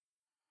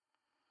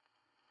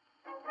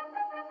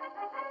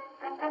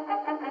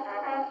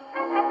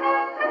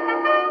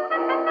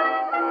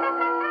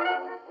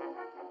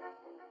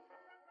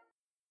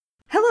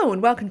Hello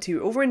and welcome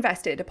to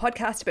Overinvested, a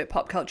podcast about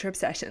pop culture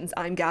obsessions.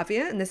 I'm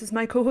Gavia and this is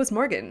my co-host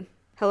Morgan.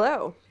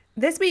 Hello.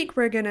 This week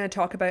we're going to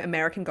talk about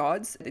American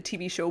Gods, the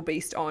TV show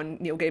based on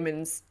Neil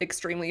Gaiman's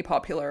extremely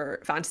popular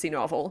fantasy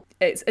novel.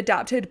 It's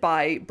adapted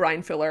by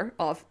Brian Fuller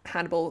of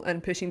Hannibal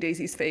and Pushing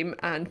Daisies fame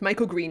and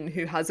Michael Green,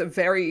 who has a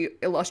very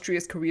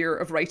illustrious career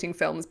of writing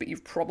films, but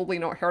you've probably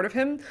not heard of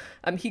him.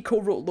 He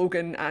co-wrote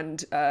Logan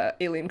and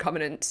Alien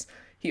Covenant.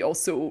 He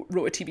also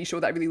wrote a TV show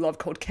that I really love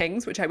called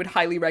Kings, which I would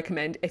highly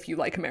recommend if you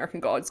like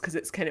American Gods, because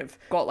it's kind of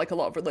got like a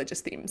lot of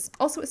religious themes.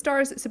 Also, it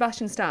stars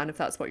Sebastian Stan, if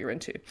that's what you're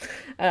into.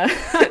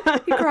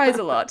 He cries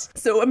a lot.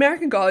 So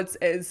American Gods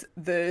is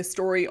the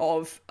story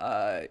of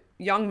a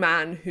young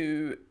man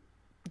who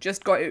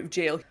just got out of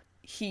jail.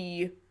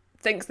 He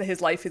thinks that his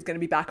life is going to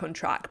be back on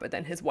track, but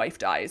then his wife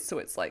dies. So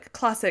it's like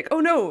classic, oh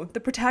no, the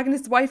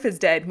protagonist's wife is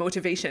dead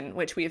motivation,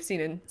 which we have seen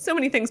in so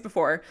many things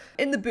before.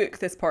 In the book,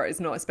 this part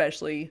is not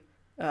especially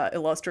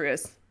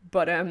illustrious,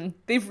 but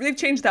they've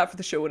changed that for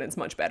the show and it's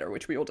much better,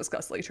 which we will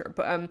discuss later.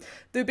 But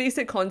the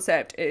basic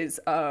concept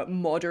is a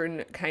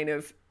modern kind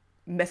of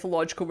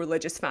mythological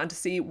religious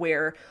fantasy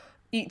where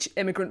each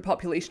immigrant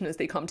population, as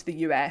they come to the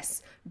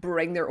US,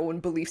 bring their own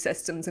belief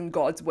systems and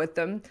gods with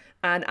them.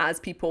 And as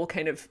people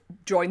kind of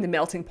join the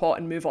melting pot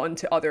and move on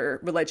to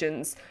other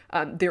religions,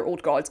 their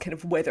old gods kind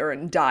of wither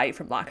and die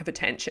from lack of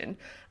attention.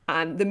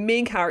 And the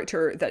main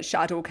character that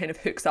Shadow kind of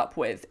hooks up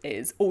with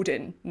is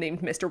Odin,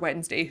 named Mr.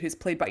 Wednesday, who's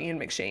played by Ian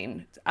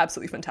McShane. It's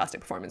absolutely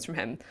fantastic performance from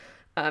him.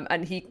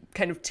 And he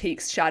kind of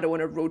takes Shadow on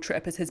a road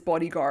trip as his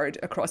bodyguard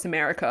across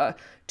America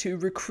to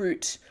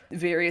recruit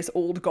various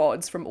old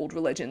gods from old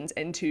religions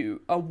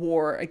into a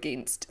war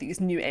against these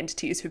new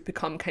entities who've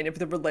become kind of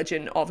the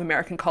religion of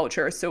American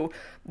culture. So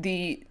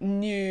the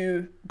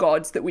new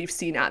gods that we've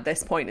seen at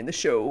this point in the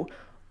show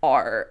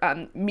are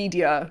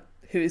Media,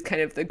 who's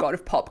kind of the god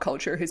of pop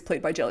culture, who's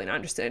played by Gillian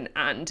Anderson,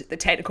 and the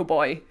technical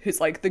boy,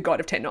 who's like the god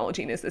of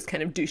technology and is this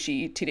kind of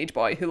douchey teenage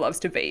boy who loves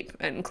to vape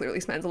and clearly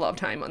spends a lot of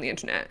time on the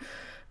internet.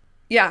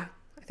 Yeah,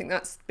 I think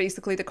that's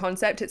basically the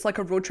concept. It's like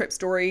a road trip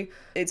story.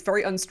 It's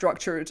very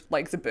unstructured,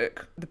 like the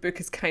book. The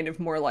book is kind of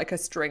more like a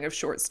string of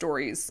short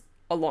stories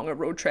along a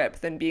road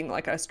trip than being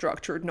like a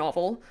structured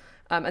novel.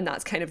 And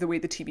that's kind of the way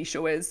the TV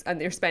show is. And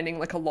they're spending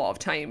like a lot of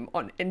time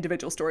on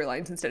individual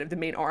storylines instead of the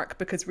main arc,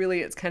 because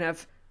really it's kind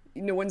of,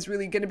 no one's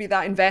really going to be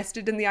that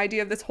invested in the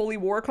idea of this holy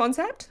war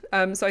concept.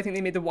 So I think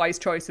they made the wise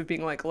choice of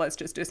being like, let's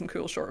just do some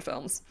cool short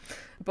films.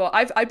 But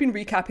I've been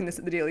recapping this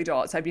at the Daily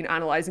Dots. I've been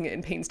analysing it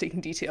in painstaking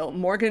detail.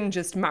 Morgan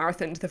just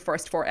marathoned the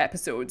first 4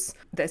 episodes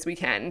this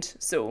weekend.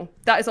 So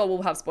that is all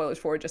we'll have spoilers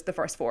for, just the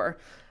first 4.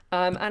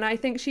 And I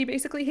think she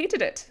basically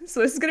hated it. So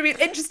this is going to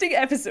be an interesting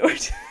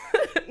episode.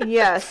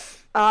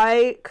 Yes,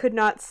 I could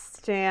not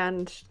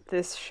stand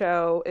this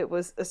show. It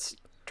was a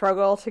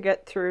struggle to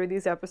get through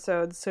these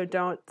episodes, so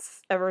don't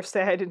ever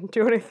say I didn't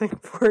do anything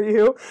for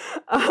you.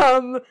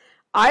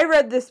 I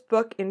read this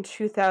book in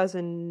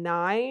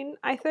 2009,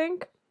 I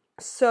think.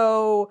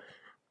 So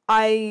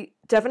I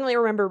definitely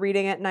remember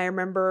reading it, and I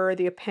remember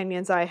the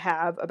opinions I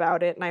have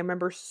about it, and I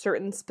remember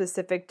certain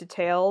specific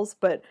details,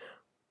 but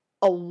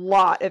a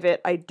lot of it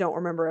I don't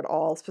remember at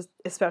all,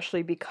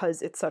 especially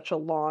because it's such a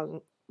long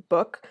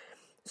book.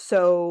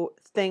 So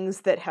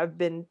things that have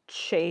been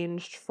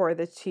changed for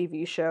the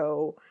TV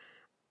show,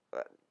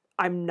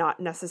 I'm not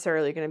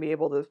necessarily going to be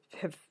able to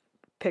have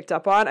picked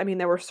up on. I mean,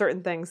 there were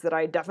certain things that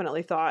I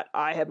definitely thought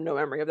I have no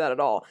memory of that at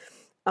all.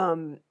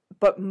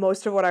 But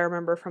most of what I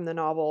remember from the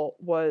novel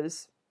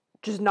was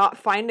just not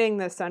finding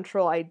the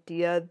central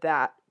idea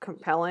that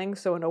compelling.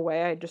 So in a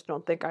way, I just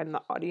don't think I'm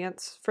the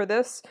audience for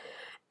this.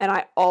 And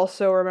I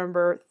also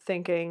remember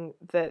thinking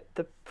that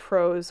the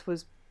prose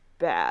was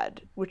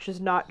bad, which is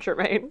not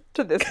germane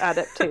to this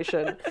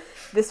adaptation.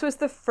 This was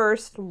the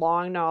first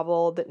long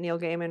novel that Neil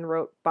Gaiman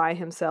wrote by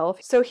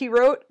himself. So he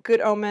wrote Good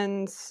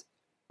Omens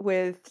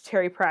with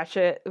Terry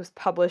Pratchett. It was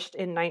published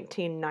in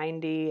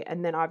 1990,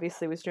 and then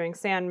obviously was doing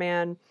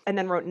Sandman, and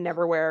then wrote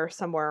Neverwhere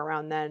somewhere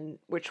around then,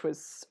 which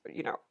was,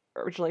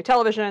 originally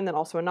television and then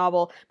also a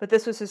novel. But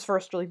this was his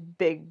first really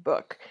big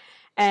book.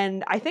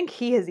 And I think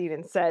he has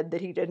even said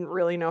that he didn't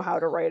really know how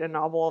to write a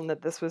novel and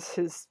that this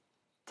was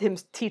him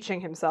teaching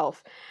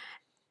himself.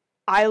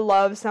 I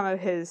love some of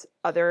his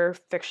other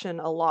fiction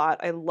a lot.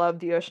 I love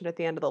The Ocean at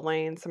the End of the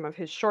Lane, some of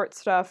his short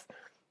stuff.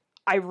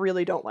 I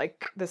really don't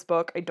like this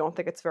book. I don't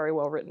think it's very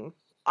well written.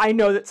 I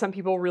know that some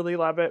people really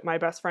love it. My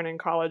best friend in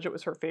college, it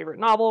was her favorite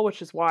novel,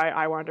 which is why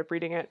I wound up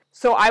reading it.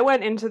 So I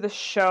went into the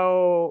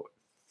show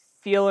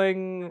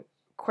feeling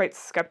quite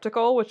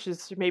skeptical, which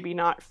is maybe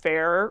not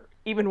fair.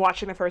 Even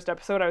watching the first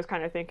episode, I was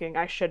kind of thinking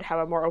I should have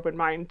a more open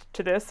mind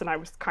to this, and I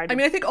was kind of...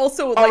 I think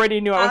also...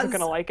 already knew I wasn't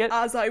going to like it.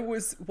 As I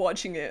was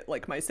watching it,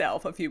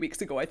 myself, a few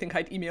weeks ago, I think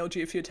I'd emailed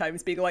you a few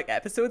times being like,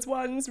 episodes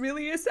 1's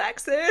really a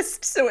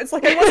sexist. So it's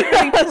like I wasn't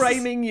really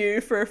priming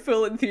you for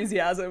full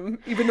enthusiasm,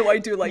 even though I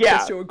do like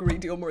this show a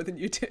great deal more than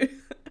you do.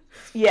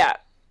 Yeah,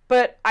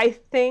 but I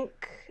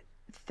think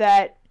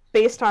that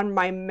based on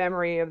my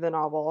memory of the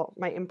novel,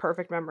 my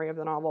imperfect memory of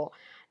the novel,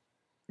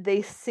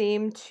 they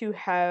seem to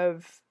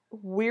have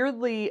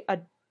weirdly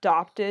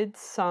adopted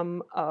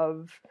some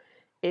of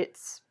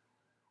its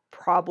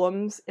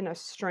problems in a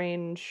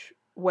strange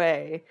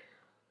way.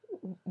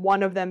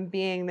 One of them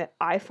being that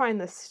I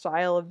find the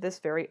style of this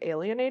very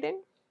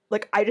alienating.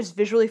 Like, I just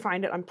visually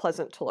find it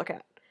unpleasant to look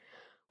at.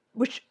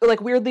 Which,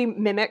 like, weirdly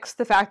mimics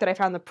the fact that I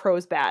found the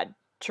prose bad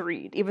to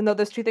read, even though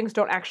those two things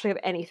don't actually have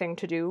anything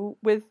to do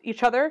with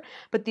each other.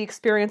 But the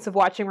experience of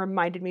watching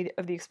reminded me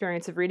of the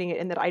experience of reading it,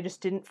 in that I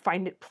just didn't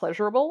find it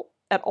pleasurable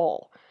at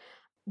all.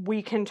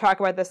 We can talk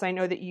about this. I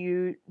know that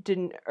you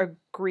didn't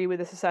agree with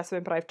this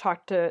assessment, but I've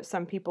talked to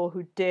some people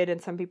who did and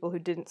some people who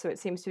didn't, so it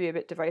seems to be a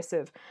bit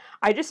divisive.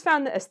 I just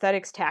found the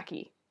aesthetics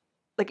tacky.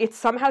 Like, it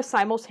somehow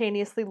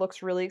simultaneously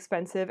looks really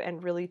expensive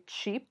and really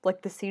cheap.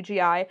 Like, the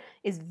CGI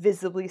is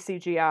visibly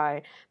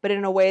CGI, but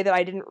in a way that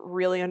I didn't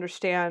really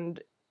understand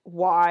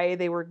why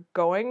they were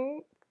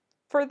going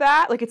for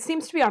that. Like, it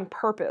seems to be on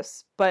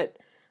purpose, but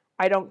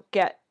I don't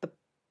get the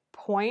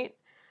point.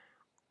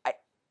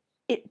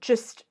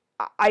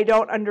 I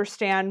don't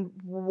understand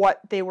what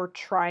they were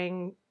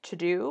trying to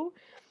do.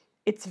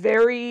 It's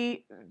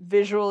very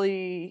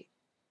visually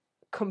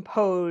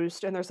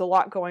composed and there's a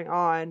lot going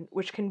on,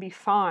 which can be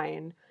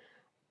fine,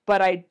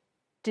 but I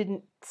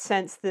didn't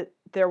sense that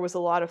there was a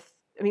lot of,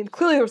 I mean,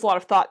 clearly there was a lot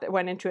of thought that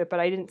went into it, but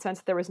I didn't sense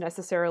that there was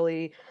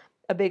necessarily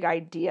a big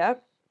idea.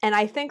 And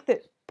I think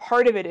that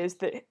part of it is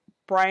that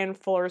Bryan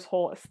Fuller's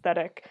whole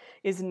aesthetic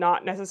is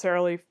not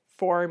necessarily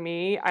for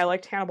me. I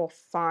liked Hannibal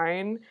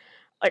fine.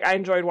 Like, I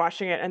enjoyed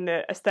watching it, and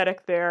the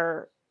aesthetic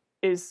there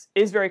is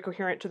very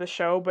coherent to the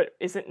show, but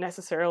isn't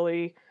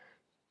necessarily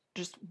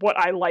just what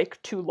I like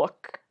to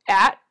look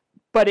at,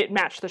 but it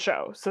matched the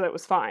show, so that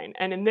was fine.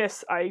 And in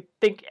this, I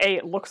think A,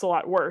 it looks a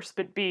lot worse,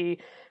 but B,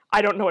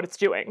 I don't know what it's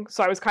doing.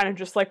 So I was kind of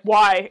just like,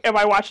 why am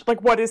I watching?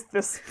 Like, what is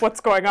this? What's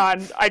going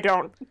on? I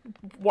don't.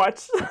 What?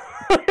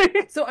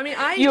 So, I mean,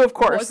 you, of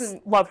course,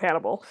 love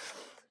Hannibal.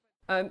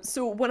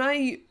 So when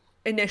I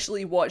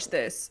initially watched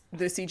this,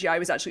 the CGI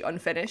was actually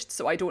unfinished,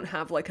 so I don't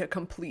have like a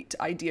complete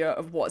idea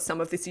of what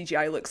some of the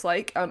CGI looks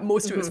like.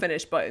 Most of it was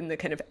finished, but in the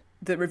kind of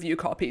the review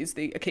copies,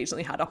 they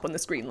occasionally had up on the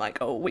screen like,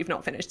 oh, we've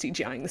not finished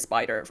CGIing the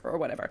spider or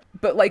whatever.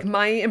 But like,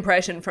 my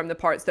impression from the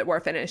parts that were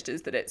finished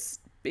is that it's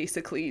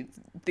basically,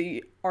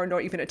 they are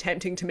not even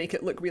attempting to make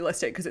it look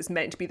realistic because it's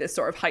meant to be this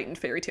sort of heightened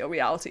fairy tale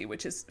reality,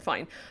 which is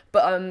fine.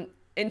 But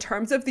in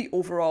terms of the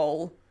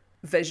overall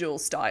visual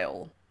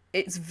style,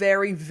 it's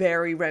very,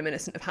 very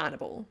reminiscent of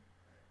Hannibal,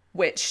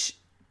 which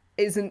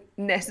isn't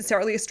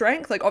necessarily a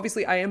strength. Like,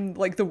 obviously I am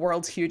like the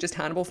world's hugest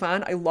Hannibal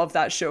fan. I love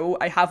that show.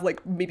 I have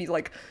like maybe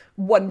like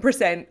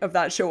 1% of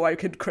that show I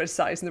could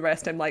criticize, and the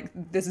rest I'm like,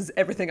 this is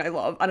everything I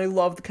love. And I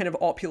love the kind of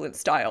opulent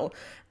style.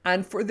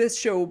 And for this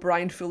show,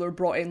 Bryan Fuller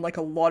brought in like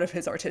a lot of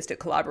his artistic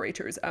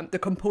collaborators. The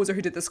composer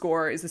who did the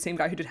score is the same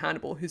guy who did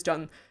Hannibal, he's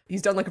done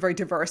like a very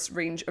diverse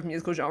range of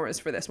musical genres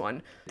for this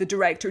one. The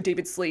director,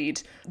 David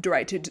Slade,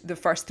 directed the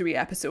first 3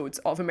 episodes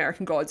of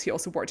American Gods. He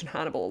also worked in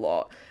Hannibal a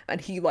lot, and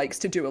he likes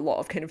to do a lot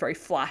of kind of very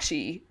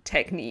flashy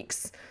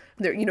techniques.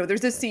 There, you know,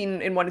 there's this scene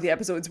in one of the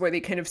episodes where they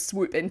kind of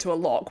swoop into a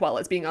lock while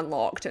it's being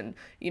unlocked, and,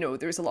 you know,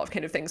 there's a lot of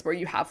kind of things where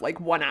you have like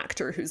one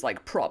actor who's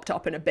like propped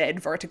up in a bed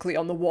vertically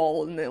on the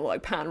wall, and they'll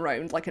like pan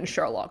around like in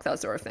Sherlock, that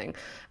sort of thing.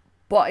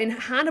 But in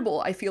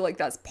Hannibal, I feel like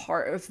that's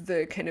part of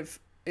the kind of,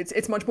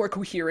 it's much more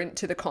coherent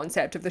to the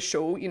concept of the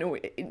show. You know,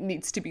 it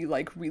needs to be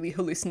like really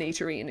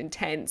hallucinatory and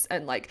intense,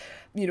 and like,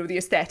 you know, the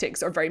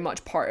aesthetics are very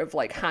much part of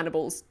like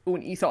Hannibal's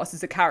own ethos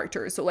as a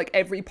character. So like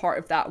every part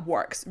of that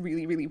works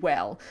really, really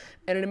well.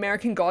 And in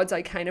American Gods,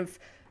 I kind of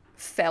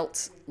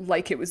felt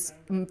like it was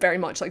very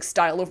much like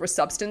style over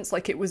substance.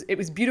 Like it was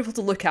beautiful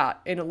to look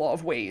at in a lot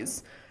of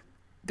ways.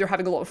 They're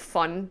having a lot of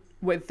fun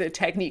with the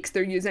techniques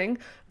they're using,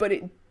 but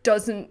it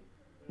doesn't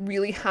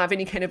really have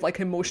any kind of like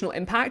emotional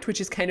impact, which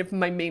is kind of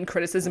my main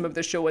criticism of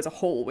the show as a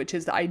whole, which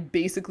is that I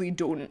basically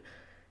don't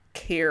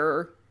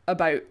care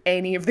about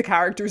any of the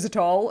characters at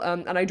all,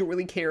 and I don't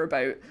really care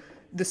about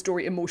the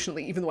story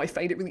emotionally, even though I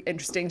find it really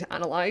interesting to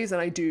analyze, and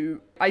I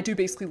do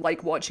basically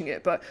like watching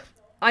it. But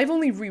I've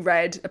only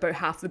reread about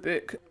half the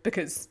book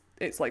because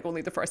it's like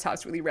only the first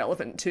half's really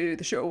relevant to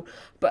the show.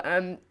 But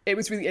it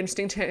was really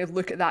interesting to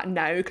look at that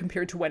now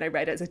compared to when I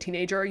read it as a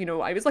teenager. You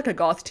know, I was like a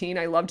goth teen.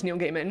 I loved Neil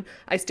Gaiman.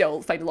 I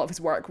still find a lot of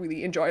his work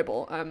really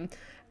enjoyable. And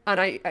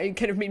I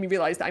kind of made me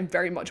realize that I'm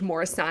very much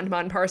more a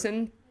Sandman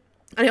person.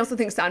 And I also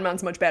think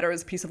Sandman's much better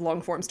as a piece of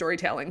long form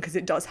storytelling because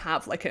it does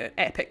have like an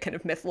epic kind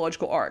of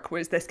mythological arc,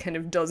 whereas this kind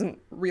of doesn't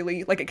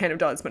really, like it kind of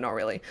does, but not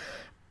really.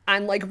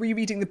 And like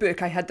rereading the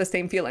book, I had the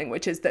same feeling,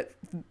 which is that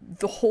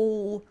the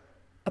whole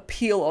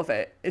appeal of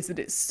it is that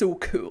it's so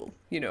cool,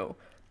 you know.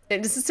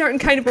 It's a certain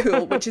kind of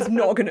cool which is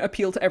not going to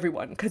appeal to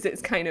everyone because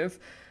it's kind of,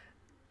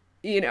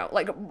 you know,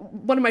 like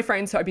one of my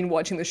friends who I've been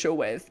watching the show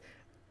with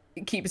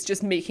keeps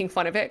just making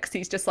fun of it because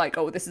he's just like,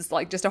 oh, this is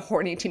like just a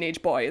horny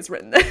teenage boy has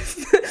written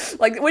this.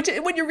 Like, which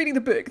when you're reading the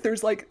book,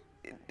 there's like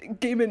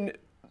Gaiman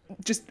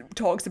just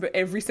talks about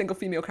every single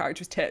female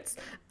character's tits.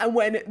 And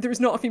when there's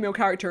not a female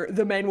character,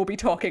 the men will be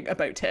talking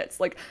about tits.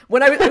 Like,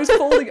 when I was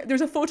folding,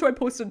 there's a photo I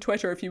posted on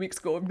Twitter a few weeks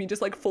ago of me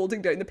just like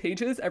folding down the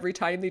pages every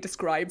time they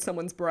describe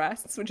someone's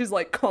breasts, which is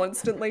like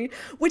constantly,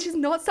 which is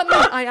not something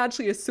I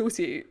actually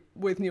associate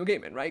with Neil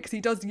Gaiman, right? Because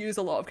he does use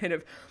a lot of kind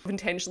of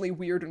intentionally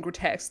weird and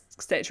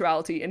grotesque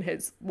sexuality in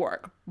his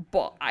work.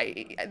 But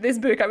this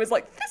book, I was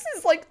like, this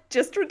is like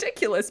just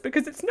ridiculous,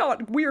 because it's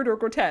not weird or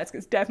grotesque.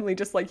 It's definitely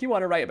just like, you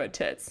want to write about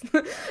tits.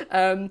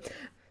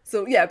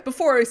 So yeah,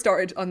 before I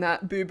started on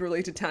that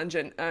boob-related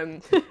tangent,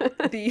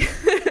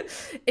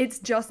 it's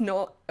just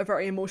not a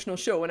very emotional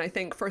show. And I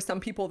think for some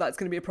people that's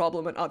going to be a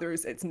problem, and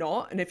others it's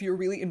not. And if you're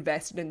really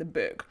invested in the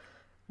book,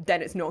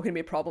 then it's not going to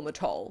be a problem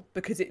at all,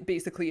 because it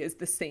basically is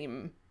the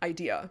same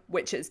idea,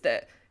 which is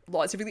that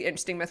lots of really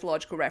interesting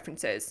mythological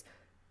references,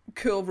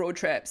 cool road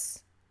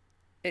trips.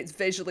 It's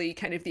visually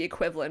kind of the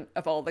equivalent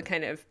of all the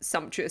kind of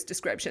sumptuous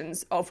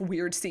descriptions of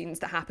weird scenes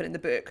that happen in the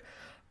book.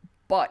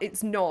 But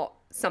it's not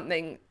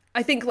something,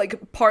 I think,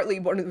 like, partly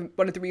one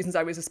of the reasons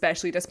I was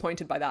especially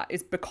disappointed by that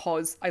is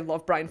because I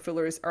love Brian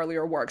Fuller's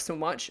earlier work so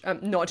much.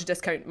 Not to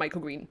discount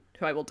Michael Green,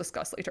 who I will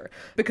discuss later,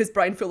 because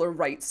Brian Fuller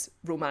writes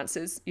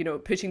romances. You know,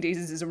 Pushing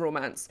Daisies is a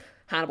romance,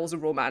 Hannibal's a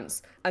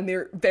romance, and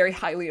they're very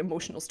highly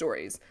emotional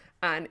stories.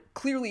 And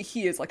clearly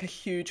he is like a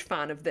huge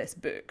fan of this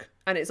book.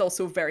 And it's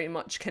also very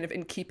much kind of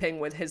in keeping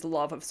with his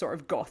love of sort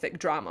of gothic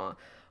drama,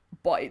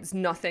 but it's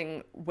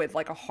nothing with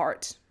like a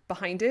heart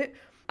behind it.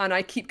 And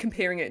I keep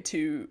comparing it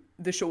to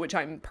the show which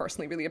I'm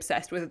personally really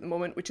obsessed with at the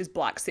moment, which is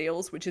Black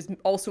Sails, which is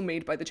also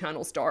made by the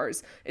Channel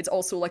Stars. It's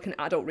also like an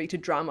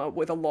adult-rated drama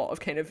with a lot of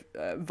kind of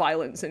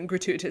violence and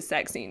gratuitous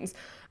sex scenes.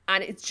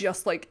 And it's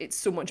just like, it's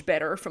so much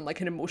better from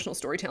like an emotional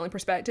storytelling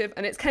perspective.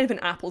 And it's kind of an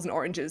apples and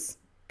oranges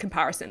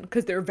comparison,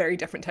 because they're very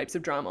different types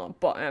of drama.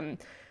 But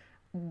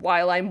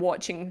while I'm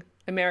watching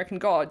American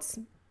Gods,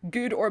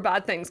 good or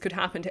bad things could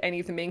happen to any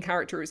of the main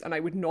characters and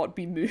I would not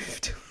be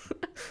moved.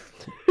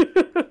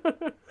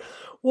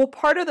 Well,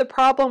 part of the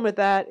problem with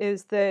that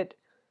is that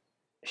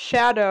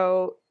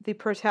Shadow, the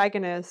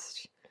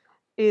protagonist,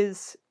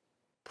 is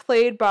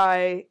played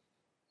by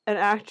an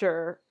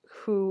actor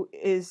who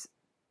is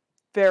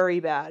very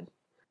bad.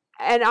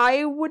 And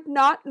I would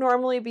not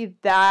normally be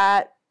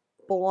that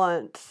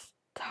blunt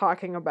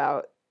talking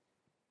about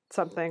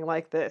something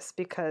like this,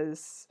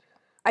 because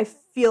I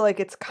feel like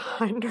it's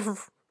kind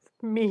of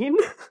mean,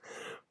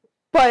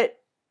 but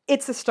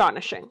it's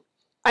astonishing.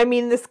 I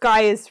mean, this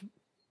guy is,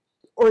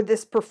 or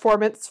this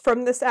performance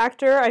from this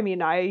actor, I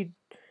mean, I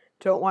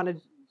don't want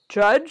to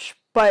judge,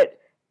 but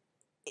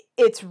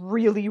it's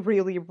really,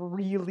 really,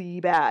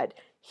 really bad.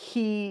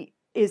 He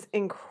is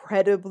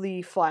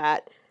incredibly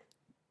flat.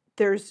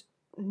 There's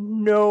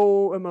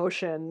no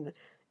emotion.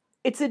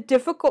 It's a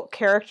difficult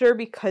character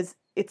because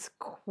it's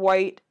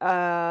quite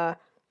a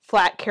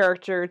flat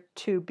character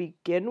to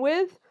begin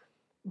with,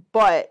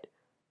 but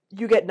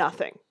you get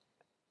nothing.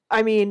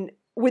 I mean,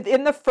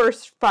 within the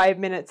first 5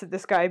 minutes of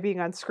this guy being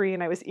on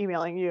screen, I was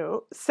emailing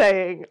you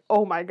saying,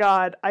 oh my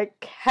God, I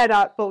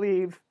cannot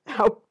believe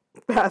how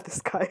bad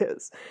this guy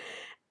is.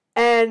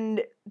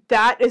 And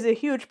that is a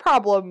huge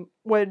problem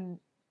when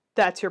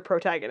that's your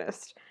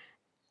protagonist.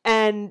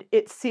 And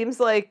it seems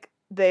like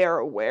they are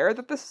aware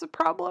that this is a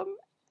problem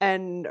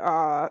and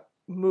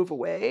move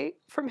away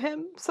from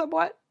him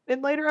somewhat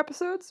in later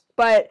episodes.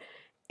 But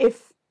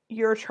if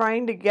you're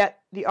trying to get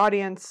the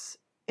audience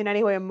in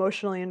any way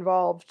emotionally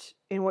involved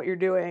in what you're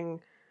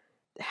doing,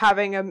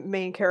 having a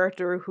main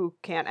character who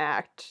can't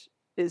act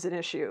is an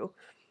issue.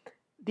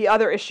 The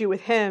other issue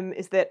with him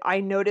is that I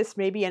noticed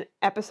maybe an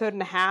episode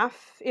and a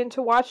half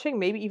into watching,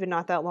 maybe even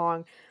not that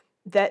long,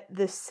 that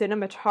the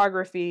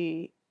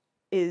cinematography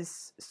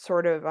is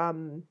sort of, I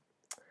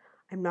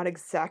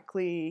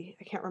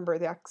can't remember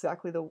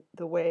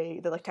the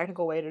way, the like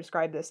technical way to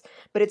describe this,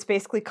 but it's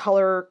basically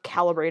color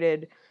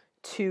calibrated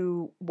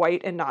to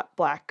white and not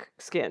black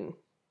skin.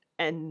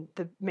 And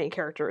the main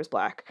character is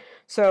black.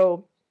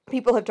 So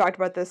people have talked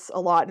about this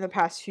a lot in the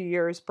past few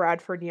years.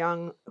 Bradford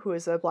Young, who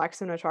is a black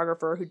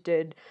cinematographer who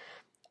did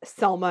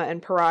Selma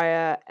and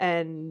Pariah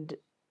and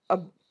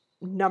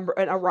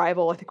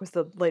Arrival, I think was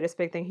the latest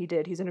big thing he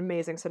did. He's an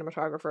amazing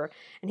cinematographer.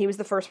 And he was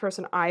the first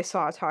person I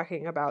saw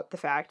talking about the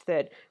fact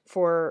that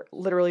for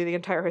literally the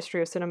entire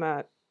history of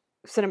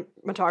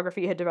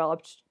cinematography had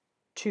developed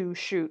to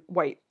shoot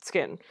white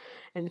skin.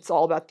 And it's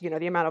all about, the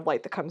amount of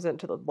light that comes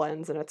into the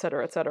lens and et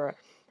cetera, et cetera.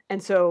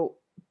 And so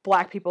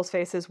black people's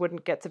faces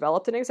wouldn't get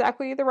developed in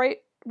exactly the right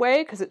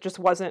way because it just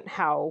wasn't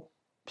how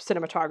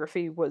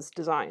cinematography was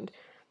designed.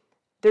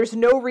 There's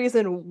no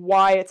reason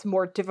why it's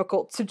more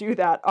difficult to do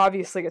that.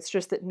 Obviously, it's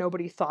just that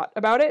nobody thought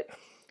about it.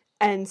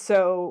 And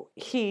so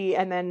he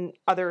and then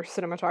other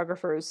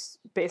cinematographers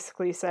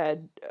basically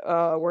said,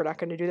 we're not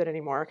going to do that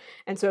anymore.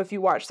 And so if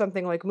you watch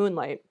something like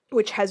Moonlight,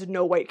 which has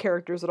no white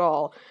characters at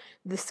all,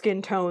 the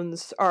skin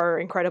tones are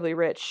incredibly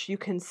rich. You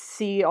can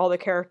see all the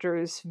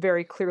characters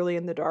very clearly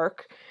in the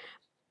dark.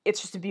 It's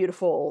just a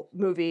beautiful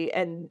movie.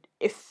 And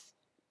if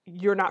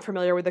you're not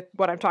familiar with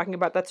what I'm talking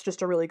about, that's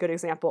just a really good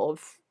example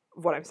of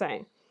what I'm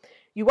saying.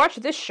 You watch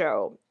this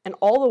show, and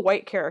all the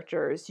white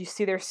characters, you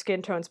see their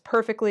skin tones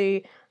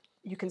perfectly.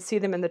 You can see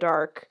them in the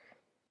dark.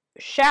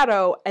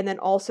 Shadow, and then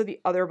also the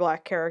other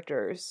black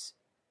characters,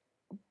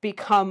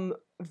 become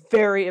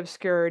very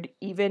obscured,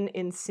 even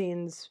in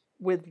scenes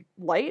with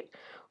light.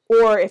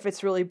 Or if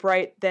it's really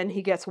bright, then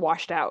he gets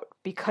washed out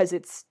because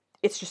it's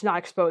just not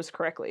exposed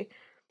correctly.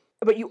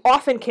 But you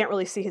often can't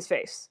really see his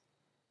face.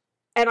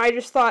 And I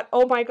just thought,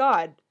 oh my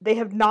god, they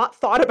have not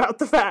thought about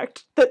the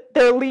fact that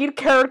their lead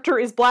character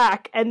is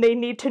black and they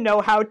need to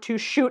know how to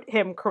shoot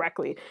him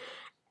correctly.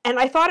 And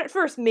I thought at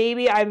first,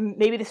 maybe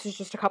this is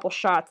just a couple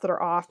shots that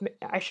are off.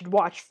 I should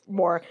watch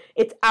more.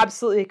 It's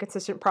absolutely a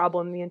consistent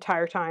problem the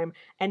entire time,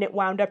 and it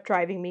wound up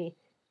driving me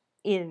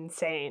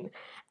insane.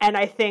 And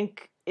I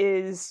think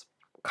is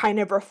kind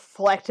of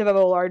reflective of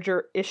a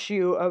larger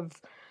issue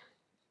of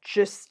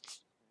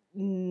just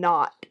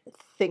not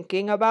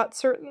thinking about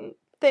certain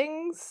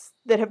things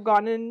that have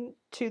gone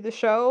into the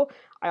show.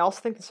 I also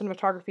think the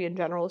cinematography in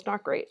general is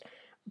not great,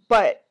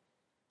 but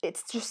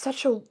it's just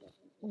such a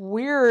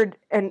weird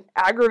and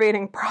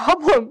aggravating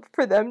problem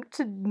for them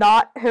to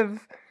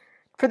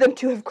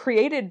have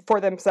created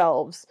for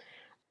themselves.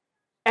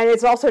 And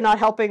it's also not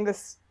helping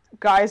this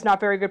guy's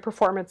not very good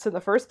performance in the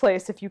first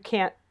place if you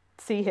can't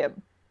see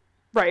him,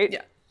 right?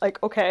 Yeah.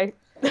 Like, okay.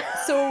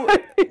 So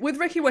with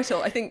Ricky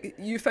Whittle, I think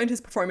you found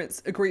his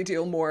performance a great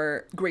deal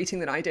more grating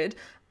than I did.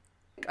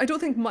 I don't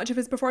think much of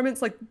his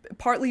performance, like,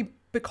 partly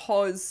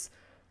because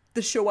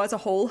the show as a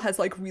whole has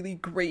like really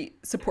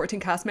great supporting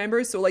cast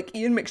members. So like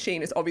Ian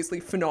McShane is obviously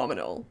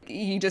phenomenal.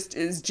 He just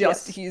is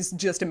he's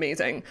just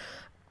amazing.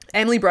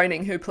 Emily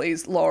Browning, who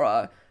plays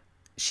Laura,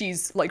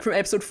 she's like, from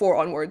episode 4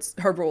 onwards,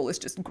 her role is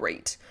just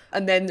great.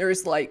 And then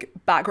there's like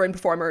background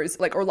performers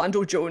like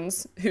Orlando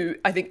Jones, who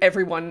I think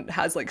everyone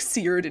has like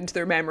seared into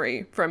their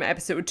memory from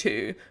episode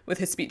 2 with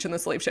his speech on the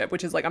slave ship,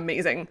 which is like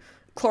amazing.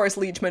 Cloris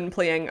Leachman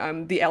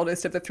playing the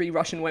eldest of the 3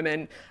 Russian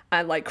women,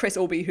 and like Chris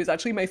Obi, who's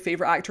actually my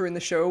favorite actor in the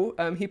show.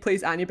 He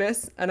plays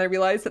Anubis, and I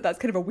realized that that's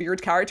kind of a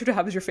weird character to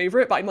have as your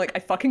favorite, but I'm like, I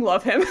fucking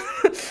love him.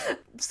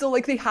 So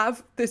like they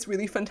have this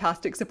really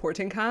fantastic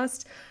supporting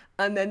cast,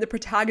 and then the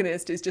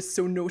protagonist is just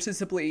so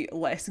noticeably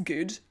less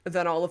good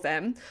than all of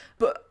them.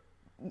 But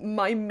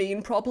my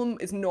main problem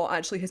is not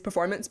actually his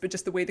performance, but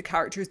just the way the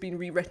character has been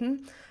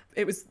rewritten.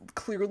 It was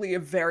clearly a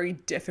very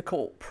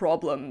difficult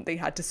problem they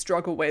had to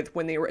struggle with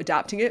when they were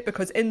adapting it,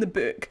 because in the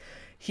book,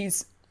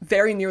 he's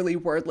very nearly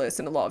wordless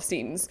in a lot of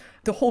scenes.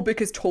 The whole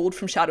book is told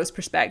from Shadow's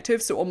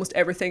perspective, so almost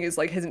everything is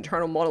like his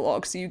internal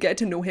monologue, so you get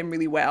to know him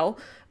really well.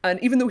 And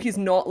even though he's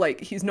not like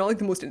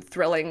the most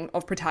thrilling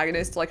of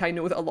protagonists, like I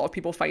know that a lot of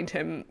people find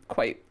him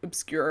quite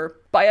obscure,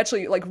 but I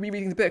actually, like,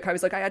 rereading the book, I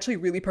was like, I actually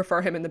really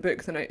prefer him in the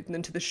book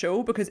than to the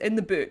show, because in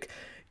the book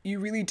you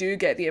really do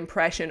get the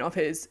impression of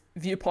his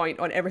viewpoint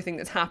on everything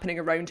that's happening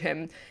around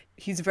him.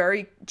 He's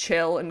very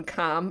chill and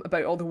calm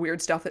about all the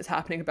weird stuff that's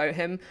happening about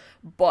him,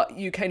 but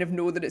you kind of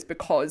know that it's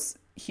because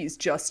he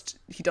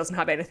doesn't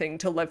have anything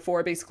to live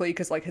for, basically,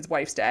 because like his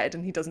wife's dead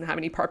and he doesn't have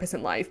any purpose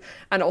in life.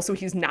 And also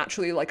he's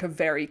naturally like a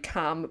very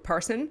calm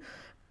person.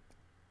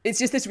 It's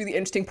just this really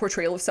interesting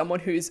portrayal of someone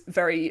who's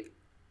very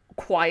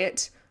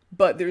quiet,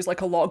 but there's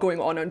like a lot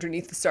going on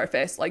underneath the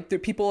surface. Like the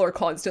people are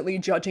constantly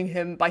judging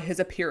him by his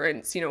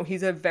appearance. You know,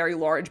 he's a very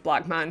large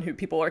black man who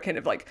people are kind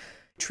of like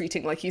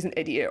treating like he's an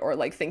idiot, or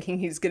like thinking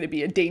he's going to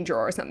be a danger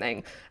or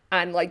something.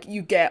 And like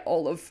you get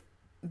all of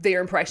their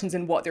impressions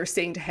and what they're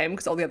saying to him,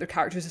 because all the other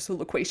characters are so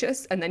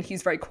loquacious, and then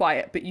he's very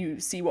quiet, but you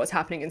see what's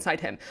happening inside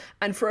him.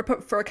 And for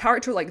a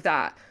character like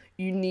that,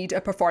 you need a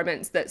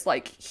performance that's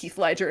like Heath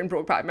Ledger and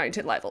Brokeback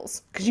Mountain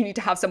levels, because you need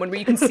to have someone where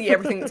you can see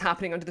everything that's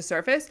happening under the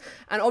surface.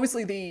 And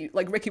obviously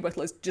Ricky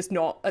Whittle is just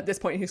not, at this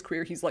point in his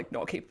career, he's like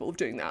not capable of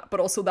doing that. But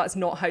also that's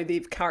not how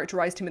they've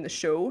characterized him in the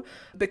show,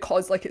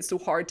 because like it's so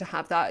hard to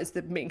have that as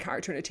the main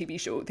character in a TV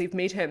show. They've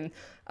made him,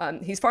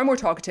 he's far more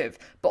talkative,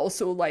 but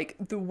also like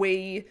the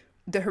way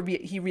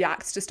that he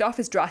reacts to stuff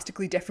is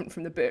drastically different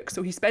from the book.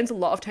 So he spends a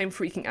lot of time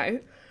freaking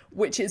out,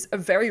 which is a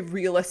very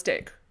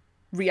realistic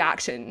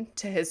reaction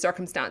to his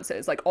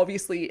circumstances. Like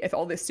obviously if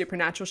all this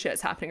supernatural shit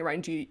is happening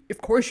around you, of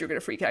course you're gonna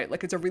freak out.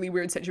 Like it's a really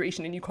weird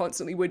situation, and you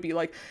constantly would be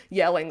like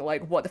yelling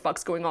like, what the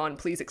fuck's going on,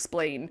 please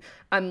explain.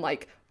 And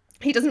like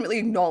he doesn't really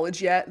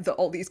acknowledge yet that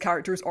all these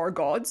characters are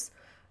gods,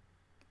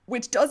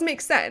 which does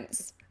make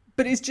sense,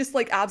 but is just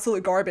like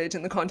absolute garbage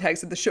in the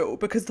context of the show,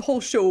 because the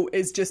whole show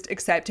is just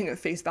accepting at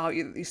face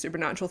value that these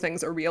supernatural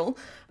things are real,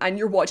 and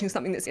you're watching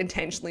something that's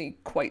intentionally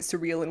quite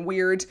surreal and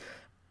weird.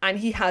 And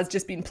he has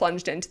just been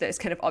plunged into this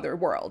kind of other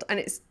world. And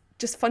it's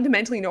just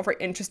fundamentally not very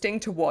interesting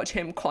to watch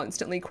him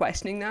constantly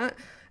questioning that.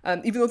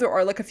 Even though there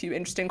are like a few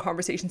interesting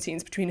conversation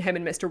scenes between him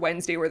and Mr.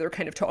 Wednesday where they're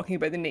kind of talking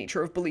about the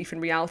nature of belief in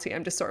reality.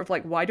 I'm just sort of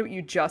like, why don't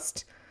you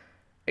just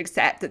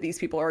accept that these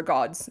people are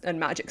gods and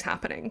magic's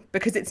happening?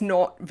 Because it's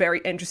not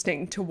very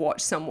interesting to watch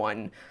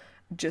someone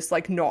just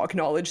like not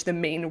acknowledge the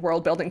main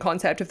world building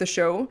concept of the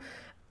show.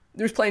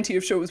 There's plenty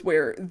of shows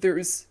where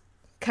there's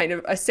kind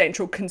of a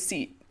central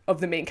conceit of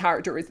the main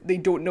character is they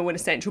don't know an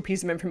essential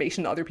piece of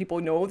information that other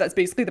people know. That's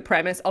basically the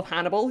premise of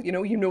Hannibal. You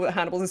know that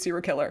Hannibal's a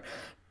serial killer.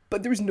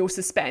 but there's no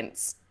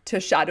suspense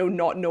to Shadow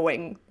not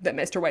knowing that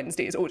Mr.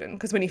 Wednesday is Odin,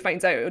 because when he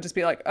finds out, it'll just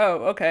be like, oh,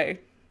 okay,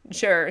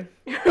 sure.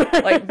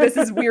 Like, this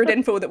is weird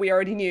info that we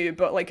already knew,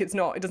 but like, it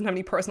doesn't have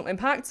any personal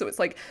impact. So it's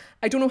like,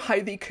 I don't know how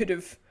they could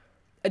have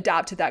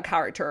adapted that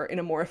character in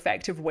a more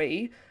effective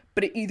way,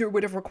 but it either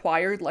would have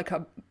required like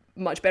a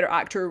much better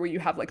actor where you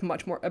have like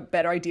a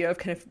better idea of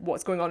kind of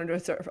what's going on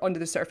under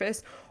the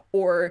surface,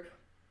 or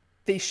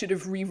they should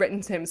have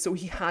rewritten him so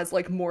he has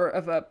like more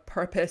of a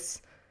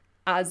purpose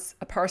as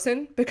a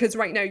person, because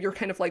right now you're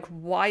kind of like,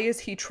 why is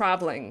he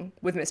traveling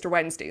with Mr.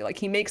 Wednesday? Like,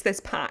 he makes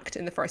this pact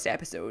in the first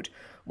episode,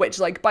 which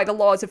like by the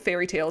laws of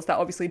fairy tales that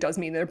obviously does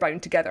mean they're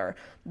bound together,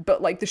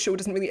 but like the show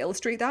doesn't really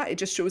illustrate that. It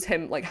just shows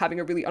him like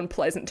having a really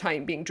unpleasant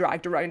time being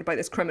dragged around by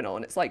this criminal,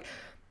 and it's like,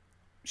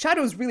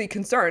 Shadow's really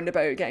concerned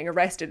about getting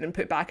arrested and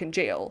put back in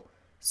jail,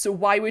 so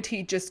why would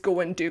he just go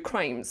and do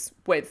crimes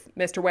with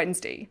Mr.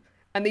 Wednesday?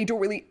 And they don't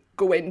really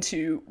go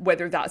into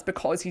whether that's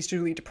because he's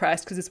really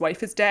depressed because his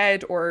wife is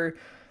dead, or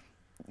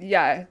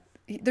yeah,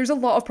 there's a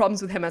lot of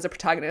problems with him as a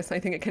protagonist, and I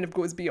think it kind of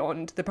goes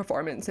beyond the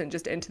performance and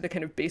just into the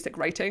kind of basic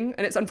writing,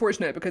 and it's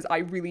unfortunate because I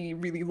really,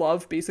 really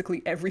love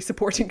basically every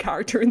supporting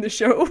character in the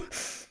show.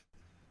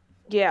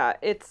 Yeah,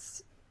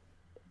 it's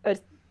a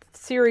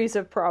series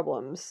of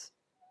problems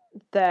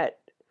that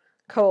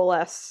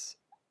coalesce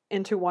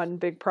into one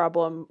big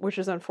problem, which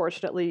is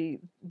unfortunately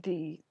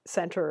the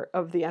center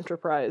of the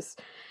Enterprise.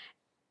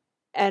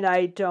 And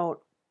I don't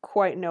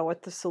quite know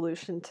what the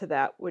solution to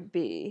that would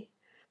be,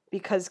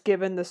 because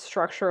given the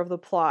structure of the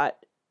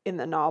plot in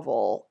the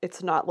novel,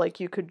 it's not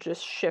like you could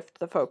just shift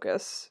the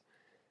focus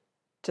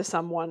to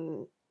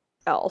someone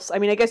else. I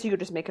mean, I guess you could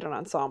just make it an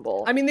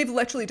ensemble. I mean, they've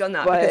literally done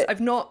that, because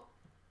I'm not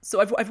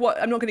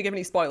going to give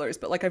any spoilers,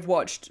 but like I've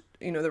watched,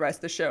 the rest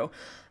of the show,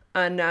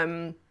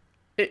 and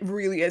it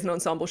really is an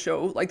ensemble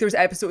show. Like, there's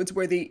episodes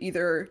where they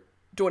either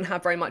don't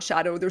have very much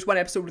Shadow. There's one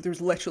episode where there's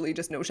literally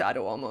just no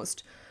Shadow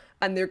almost.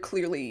 And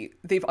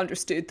they've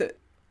understood that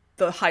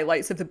the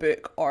highlights of the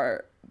book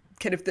are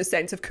kind of the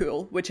sense of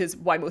cool, which is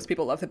why most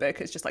people love the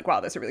book. It's just like, wow,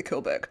 that's a really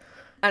cool book.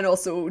 And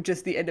also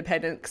just the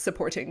independent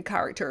supporting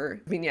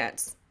character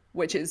vignettes,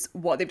 which is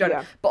what they've done.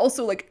 Yeah. But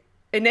also, like,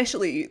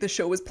 initially the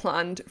show was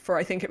planned for,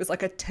 I think it was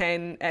like a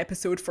 10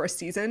 episode first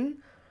season.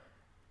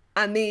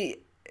 And they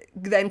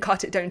then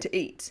cut it down to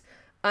 8.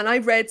 And I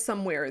read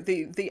somewhere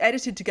they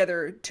edited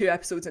together 2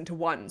 episodes into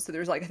one. So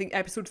there's like, I think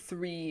episode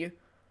 3,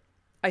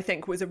 I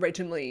think, was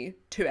originally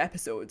 2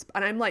 episodes.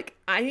 And I'm like,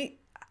 I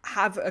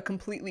have a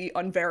completely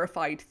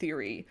unverified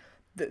theory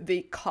that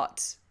they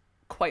cut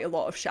quite a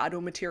lot of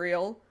Shadow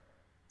material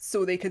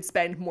so they could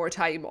spend more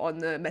time on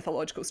the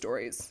mythological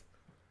stories.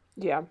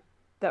 Yeah,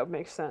 that would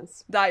make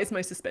sense. That is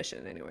my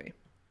suspicion anyway.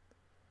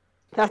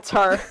 That's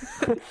our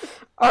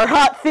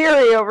hot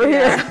theory over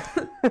here.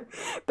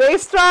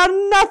 Based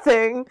on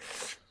nothing.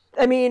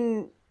 I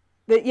mean,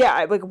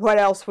 like, what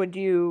else would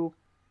you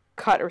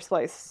cut or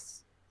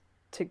slice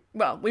together?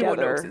 Well, we won't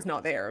know because it's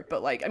not there,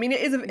 but like, I mean,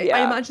 it is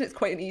I imagine it's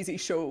quite an easy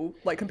show.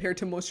 Like, compared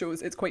to most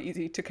shows, it's quite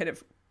easy to kind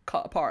of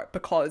cut apart,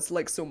 because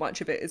like so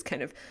much of it is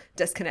kind of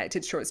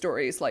disconnected short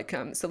stories, like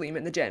Salim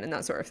and the Jinn and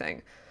that sort of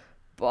thing.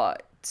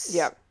 But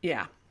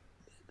yeah.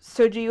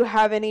 So do you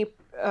have any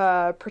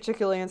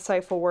particularly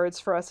insightful words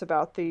for us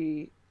about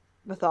the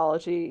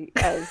mythology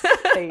as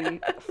a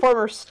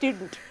former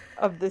student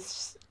of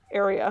this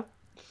area?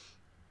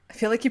 I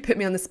feel like you put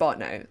me on the spot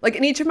now. Like,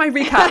 in each of my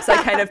recaps,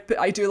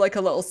 I do like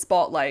a little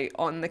spotlight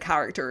on the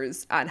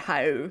characters and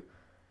how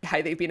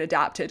they've been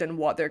adapted and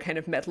what their kind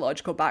of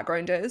mythological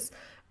background is.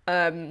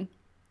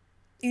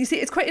 You see,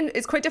 it's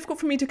quite difficult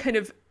for me to kind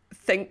of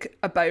think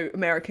about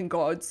American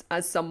Gods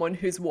as someone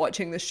who's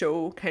watching the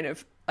show kind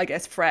of, I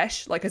guess,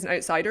 fresh, like as an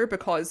outsider,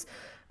 because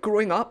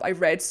growing up I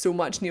read so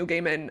much Neil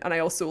Gaiman, and I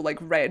also like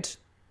read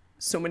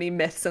so many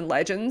myths and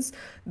legends,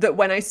 that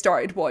when I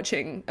started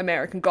watching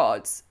American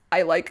Gods,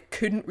 I like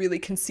couldn't really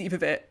conceive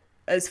of it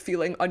as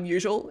feeling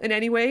unusual in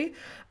any way.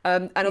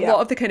 And a lot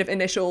of the kind of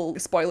initial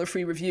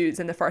spoiler-free reviews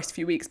in the first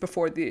few weeks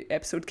before the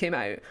episode came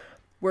out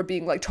were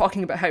being like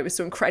talking about how it was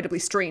so incredibly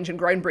strange and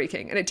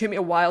groundbreaking. And it took me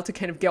a while to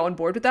kind of get on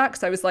board with that,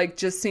 because I was like,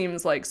 just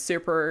seems like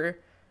super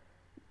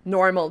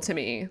normal to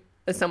me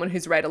as someone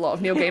who's read a lot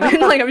of Neil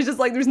Gaiman. Like, I was just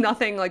like, there's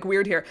nothing like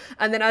weird here.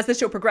 And then as the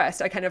show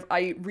progressed,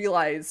 I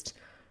realized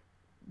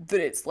that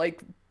it's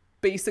like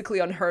basically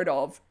unheard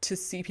of to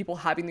see people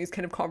having these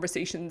kind of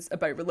conversations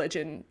about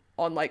religion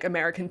on like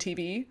American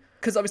TV.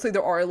 Because obviously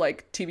there are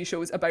like TV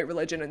shows about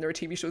religion and there are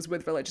TV shows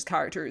with religious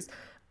characters,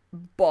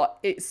 but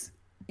it's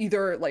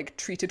either like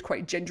treated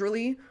quite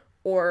gingerly,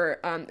 or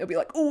it'll be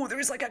like, oh,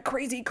 there's like a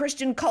crazy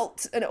Christian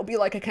cult, and it'll be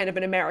like a kind of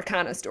an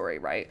Americana story,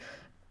 right?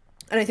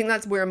 And I think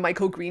that's where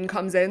Michael Green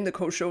comes in, the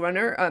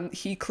co-showrunner.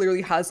 He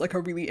clearly has like a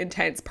really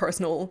intense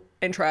personal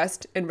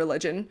interest in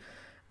religion.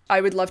 I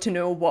would love to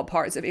know what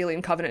parts of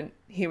Alien Covenant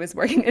he was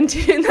working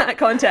into in that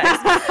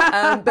context.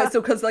 But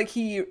so, because like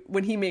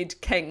when he made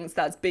Kings,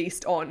 that's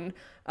based on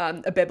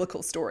a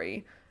biblical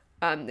story.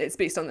 It's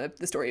based on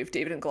the story of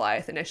David and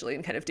Goliath initially,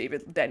 and kind of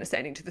David then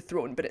ascending to the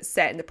throne, but it's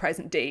set in the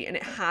present day, and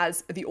it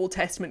has the Old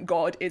Testament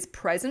God is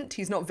present.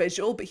 He's not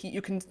visual, but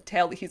you can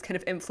tell that he's kind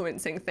of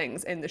influencing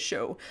things in the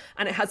show.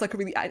 And it has like a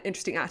really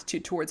interesting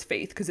attitude towards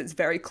faith, because it's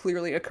very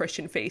clearly a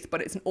Christian faith,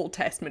 but it's an Old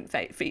Testament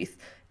faith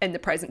in the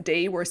present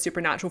day, where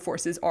supernatural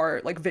forces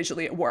are like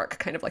visually at work,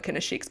 kind of like in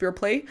a Shakespeare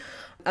play.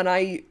 And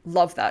I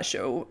love that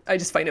show. I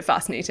just find it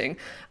fascinating.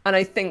 And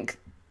I think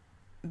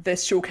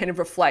this show kind of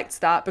reflects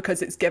that,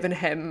 because it's given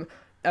him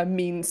a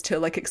means to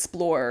like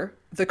explore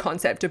the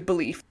concept of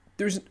belief.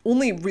 There's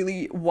only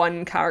really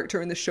one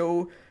character in the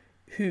show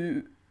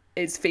who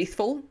is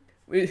faithful,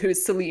 who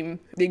is Salim.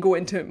 They go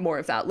into more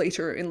of that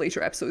later in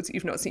later episodes that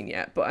you've not seen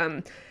yet,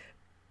 but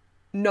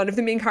none of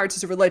the main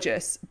characters are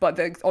religious, but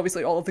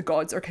obviously all of the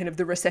gods are kind of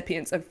the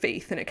recipients of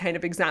faith, and it kind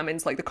of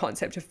examines like the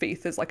concept of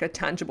faith as like a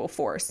tangible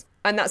force.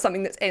 And that's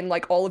something that's in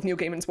like all of Neil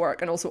Gaiman's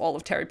work and also all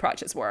of Terry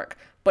Pratchett's work,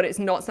 but it's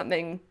not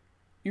something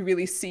you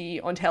really see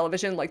on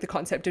television, like the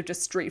concept of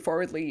just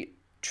straightforwardly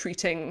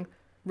treating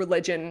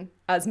religion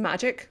as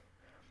magic.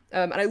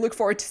 And I look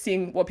forward to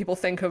seeing what people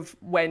think of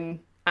when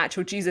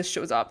actual Jesus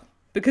shows up,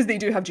 because they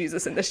do have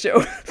Jesus in this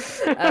show.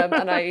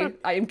 And I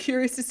am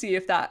curious to see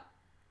if that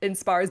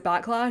inspires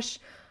backlash.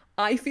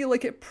 I feel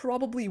like it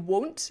probably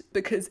won't,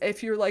 because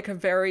if you're like a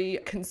very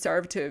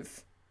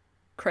conservative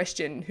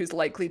Christian who's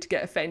likely to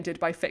get offended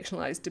by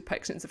fictionalized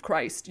depictions of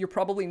Christ, you're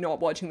probably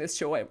not watching this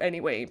show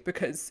anyway,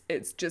 because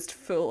it's just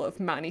full of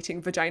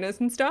man-eating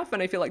vaginas and stuff,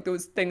 and I feel like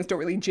those things don't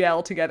really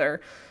gel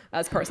together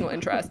as personal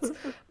interests.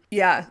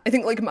 Yeah, I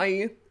think like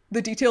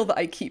the detail that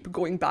I keep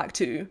going back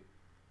to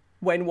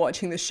when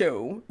watching the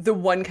show, the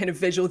one kind of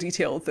visual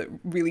detail that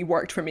really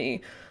worked for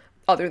me,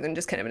 other than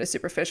just kind of in a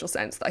superficial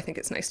sense that I think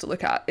it's nice to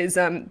look at, is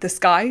the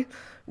sky,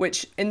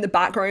 which in the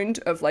background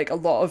of like a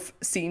lot of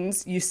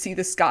scenes, you see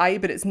the sky,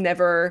 but it's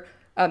never,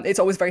 it's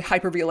always very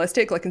hyper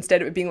realistic. Like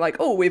instead of it being like,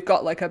 oh, we've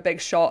got like a big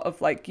shot of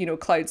like, you know,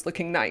 clouds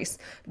looking nice,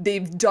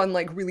 they've done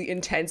like really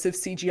intensive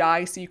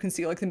CGI. So you can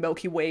see like the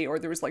Milky Way, or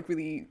there was like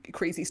really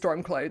crazy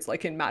storm clouds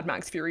like in Mad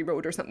Max Fury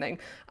Road or something.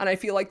 And I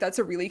feel like that's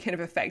a really kind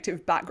of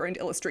effective background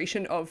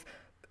illustration of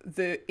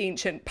the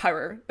ancient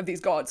power of these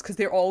gods, because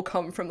they all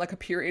come from like a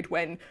period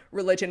when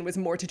religion was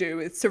more to do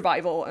with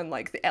survival and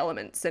like the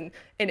elements and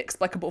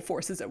inexplicable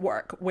forces at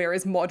work,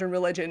 whereas modern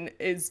religion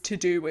is to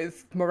do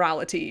with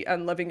morality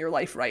and living your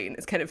life right. And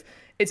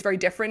it's very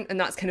different, and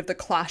that's kind of the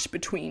clash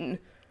between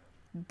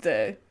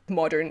the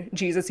modern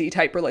Jesus-y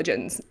type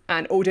religions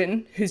and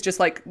Odin, who's just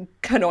like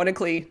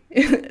canonically,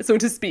 so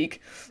to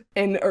speak,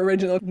 in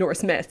original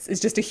Norse myths, is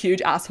just a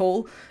huge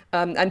asshole.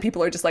 And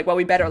people are just like, well,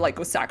 we better like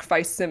go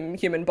sacrifice some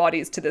human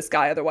bodies to this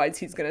guy, otherwise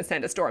he's going to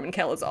send a storm and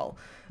kill us all,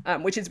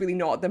 which is really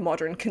not the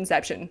modern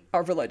conception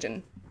of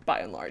religion by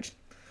and large.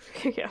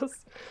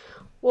 Yes.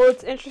 Well,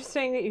 it's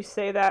interesting that you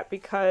say that,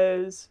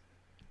 because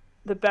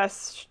the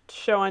best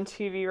show on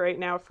TV right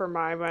now for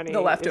my money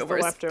The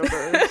Leftovers. is The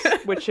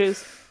Leftovers, which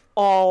is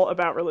all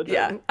about religion.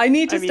 Yeah, I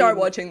need to start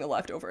watching The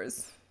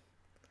Leftovers.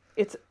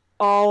 It's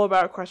all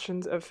about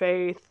questions of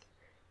faith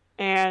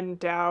and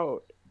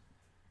doubt,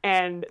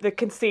 and the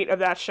conceit of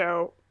that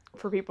show,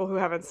 for people who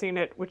haven't seen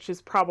it, which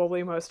is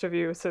probably most of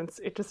you, since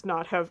it does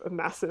not have a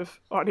massive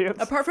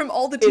audience. Apart from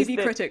all the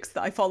TV critics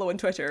that I follow on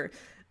Twitter,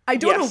 I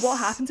don't know what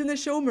happens in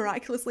this show.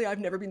 Miraculously, I've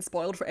never been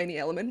spoiled for any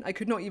element. I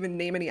could not even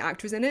name any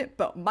actors in it,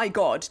 but my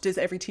god, does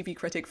every TV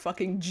critic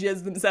fucking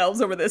jizz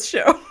themselves over this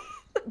show.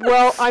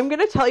 Well, I'm going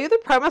to tell you the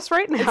premise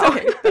right now. It's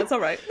okay. That's all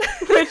right.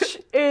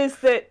 Which is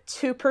that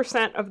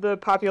 2% of the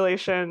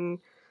population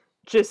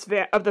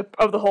of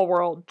the whole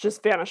world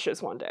just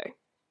vanishes one day.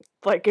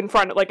 Like in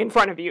front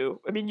of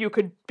you. I mean, you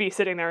could be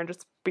sitting there and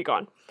just be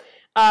gone.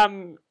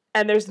 And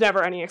there's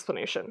never any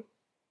explanation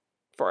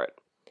for it.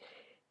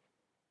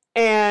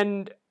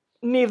 And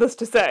needless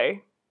to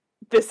say,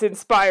 this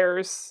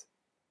inspires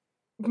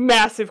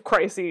massive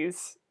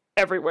crises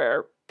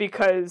everywhere,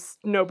 because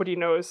nobody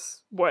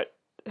knows what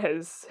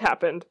has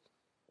happened.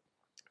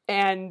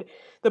 And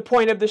the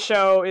point of the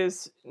show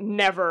is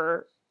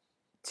never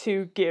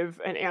to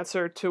give an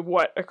answer to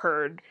what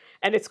occurred,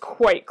 and it's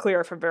quite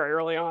clear from very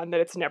early on that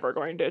it's never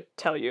going to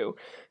tell you.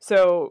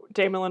 So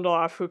Damon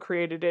Lindelof, who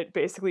created it,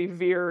 basically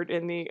veered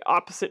in the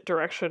opposite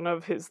direction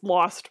of his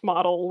Lost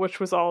model, which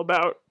was all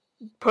about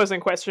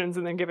posing questions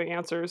and then giving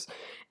answers.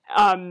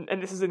 And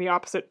this is in the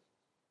opposite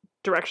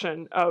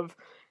direction of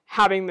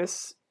having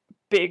this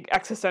big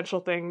existential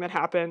thing that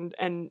happened,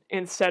 and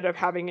instead of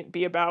having it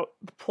be about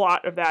the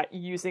plot of that,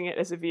 using it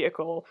as a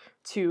vehicle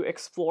to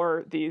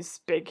explore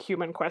these big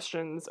human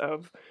questions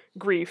of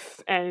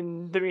grief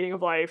and the meaning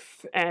of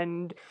life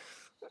and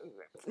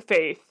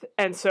faith.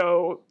 And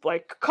so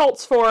like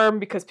cults form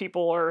because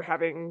people are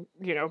having,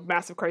 you know,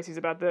 massive crises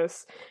about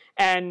this,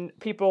 and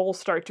people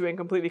start doing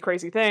completely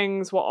crazy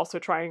things while also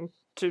trying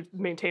to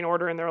maintain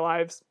order in their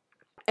lives.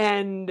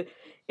 And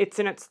it's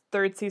in its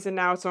third season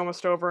now. It's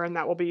almost over, and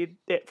that will be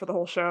it for the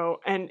whole show.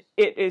 And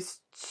it is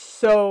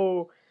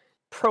so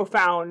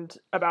profound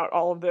about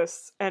all of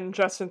this. And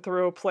Justin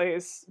Theroux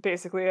plays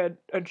basically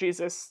a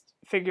Jesus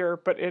figure,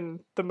 but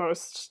in the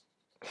most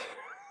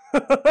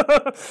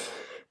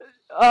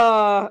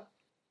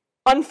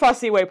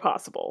unfussy way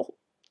possible,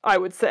 I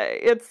would say.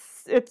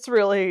 It's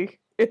really,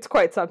 it's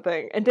quite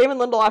something. And Damon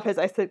Lindelof has,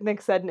 I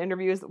think, said in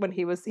interviews that when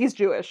he's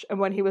Jewish, and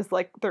when he was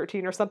like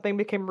 13 or something,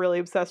 became really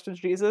obsessed with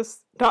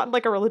Jesus. Not in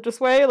like a religious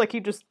way, like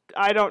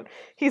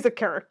he's a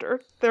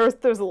character.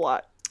 There's a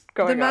lot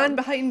going on. The man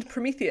behind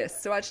Prometheus.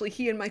 So actually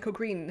he and Michael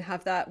Green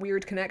have that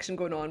weird connection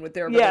going on with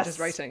their religious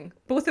writing.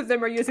 Both of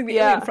them are using the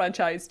Alien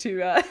franchise to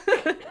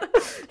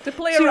to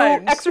play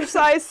around. To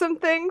exercise some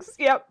things,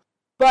 yep.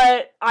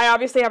 But I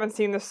obviously haven't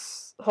seen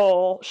this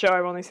whole show.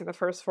 I've only seen the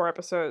first 4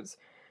 episodes.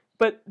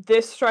 But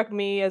this struck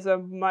me as a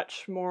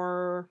much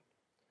more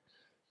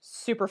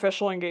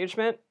superficial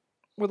engagement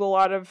with a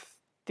lot of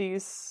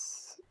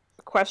these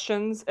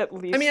questions, at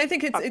least. I mean, I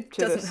think it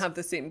doesn't have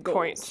the same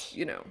goals,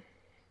 you know.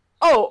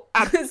 Oh,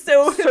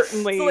 so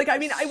certainly. So like, I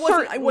mean, I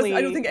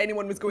don't think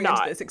anyone was going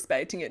into this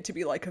expecting it to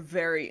be like a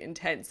very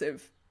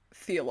intensive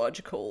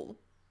theological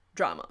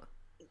drama.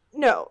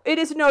 No, it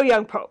is no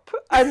young pope.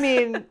 I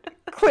mean,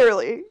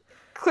 clearly.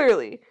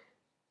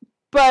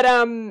 But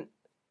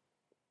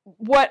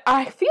what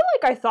I feel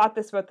like I thought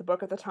this about the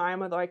book at the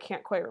time, although I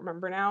can't quite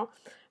remember now.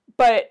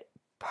 But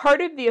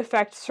part of the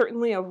effect,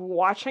 certainly, of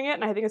watching it,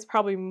 and I think it's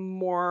probably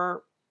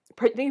more.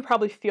 I think you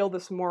probably feel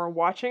this more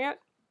watching it.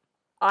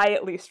 I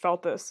at least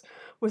felt this,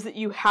 was that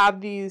you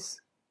have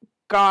these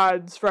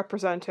gods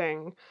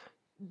representing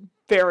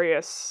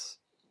various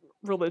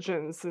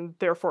religions and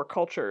therefore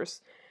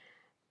cultures,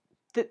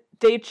 that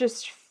they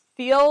just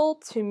feel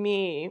to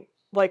me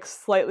like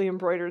slightly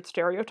embroidered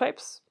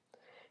stereotypes,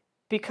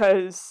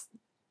 because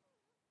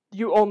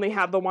you only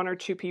have the 1 or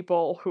 2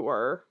 people who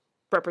are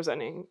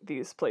representing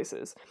these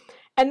places.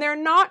 And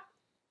they're not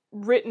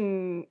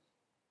written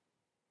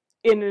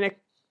in an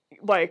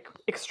like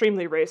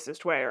extremely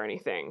racist way or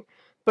anything,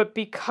 but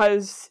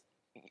because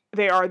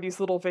they are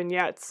these little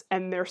vignettes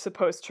and they're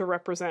supposed to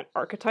represent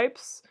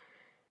archetypes,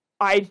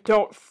 I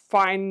don't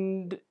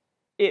find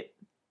it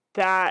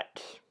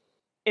that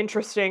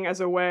interesting as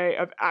a way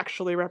of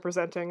actually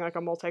representing like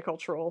a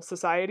multicultural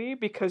society,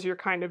 because you're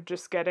kind of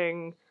just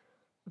getting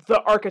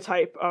the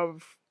archetype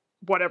of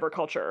whatever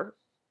culture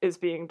is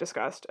being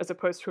discussed as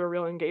opposed to a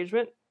real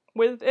engagement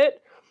with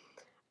it.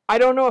 I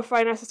don't know if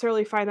I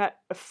necessarily find that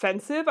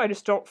offensive. I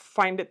just don't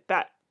find it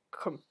that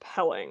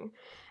compelling.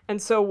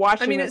 And so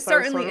watching this, it's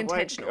certainly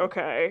intentional. Like,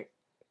 okay.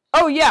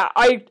 Oh yeah,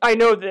 I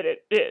know that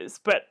it is,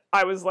 but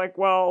I was like,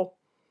 well,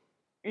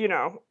 you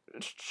know,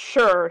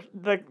 sure,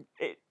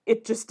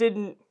 it just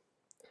didn't,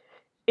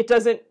 it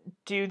doesn't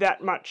do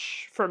that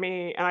much for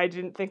me, and I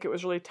didn't think it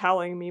was really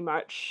telling me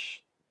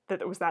much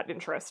that it was that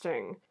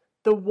interesting.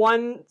 The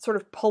one sort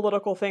of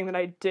political thing that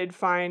I did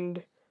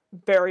find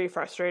very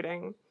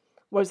frustrating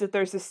was that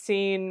there's a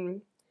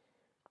scene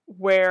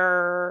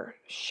where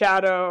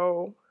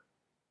Shadow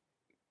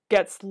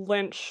gets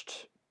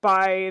lynched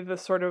by the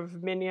sort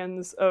of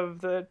minions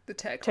of the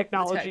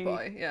technology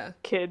boy, yeah.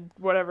 Kid,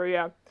 whatever,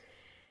 yeah.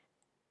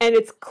 And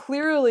it's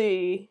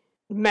clearly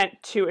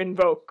meant to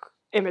invoke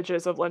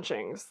images of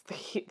lynchings.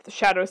 The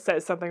Shadow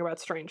says something about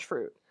strange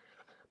fruit.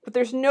 But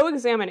there's no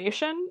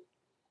examination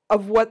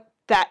of what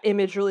that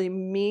image really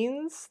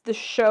means. The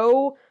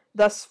show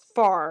thus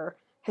far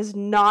has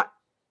not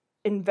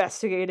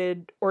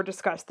investigated or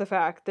discussed the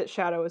fact that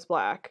Shadow is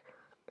black.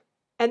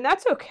 And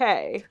that's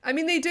okay. I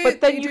mean, they do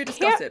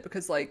discuss it,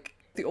 because like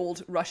the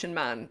old Russian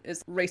man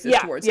is racist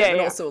towards him,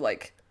 and also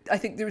like I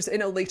think there's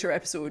in a later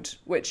episode,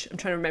 which I'm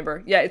trying to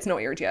remember. Yeah, it's not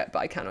aired yet, but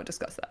I cannot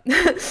discuss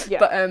that. Yeah.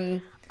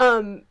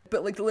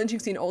 But like the lynching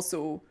scene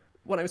also,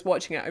 when I was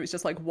watching it, I was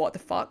just like, what the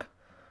fuck?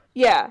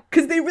 Yeah.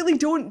 Because they really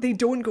don't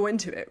go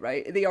into it,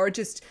 right? They are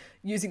just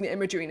using the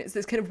imagery, and it's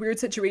this kind of weird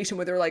situation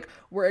where they're like,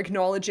 we're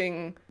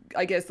acknowledging,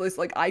 I guess, this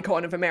like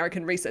icon of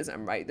American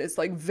racism, right? This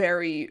like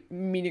very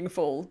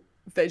meaningful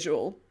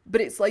visual. But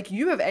it's like,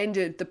 you have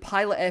ended the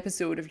pilot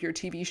episode of your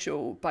TV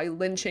show by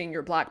lynching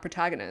your black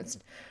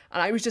protagonist.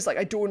 And I was just like,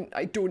 I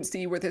don't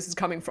see where this is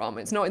coming from.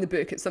 It's not in the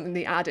book. It's something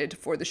they added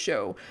for the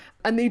show.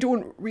 And they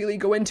don't really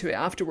go into it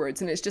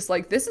afterwards. And it's just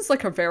like, this is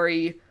like a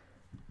very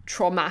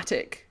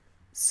traumatic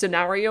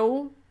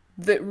scenario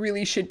that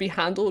really should be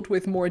handled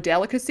with more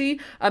delicacy.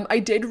 I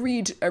did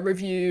read a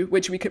review,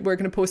 which we're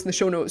going to post in the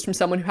show notes, from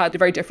someone who had a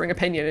very differing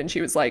opinion, and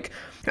she was like,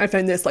 I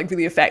found this like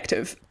really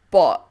effective.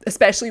 But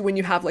especially when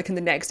you have like in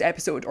the next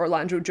episode,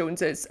 Orlando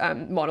Jones's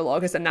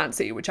monologue as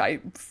Anansi, which I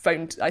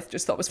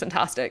just thought was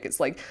fantastic.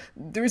 It's like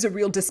there's a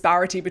real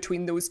disparity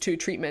between those two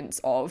treatments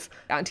of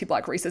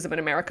anti-black racism in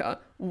America,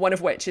 one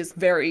of which is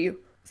very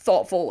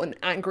thoughtful and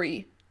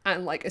angry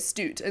and like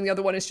astute, and the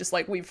other one is just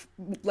like, we've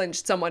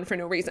lynched someone for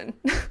no reason.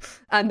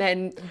 And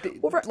then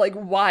like,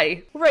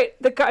 why? Right.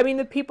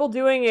 The people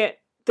doing it,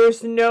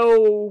 there's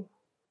no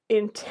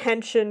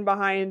intention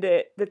behind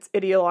it that's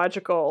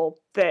ideological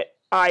that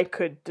I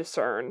could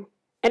discern.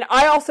 And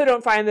I also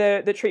don't find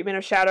the treatment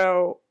of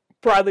Shadow,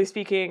 broadly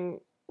speaking,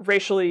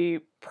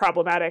 racially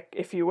problematic,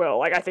 if you will.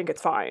 Like, I think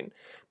it's fine.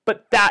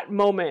 But that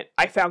moment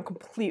I found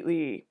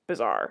completely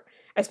bizarre,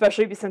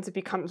 especially since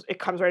it comes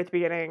right at the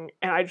beginning,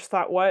 and I just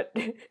thought, what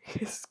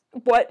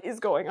is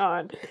going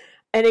on?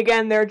 And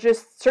again, there are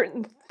just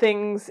certain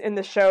things in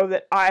the show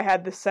that I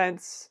had the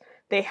sense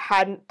they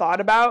hadn't thought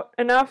about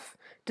enough,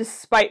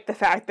 despite the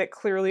fact that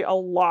clearly a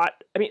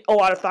lot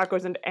of thought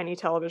goes into any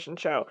television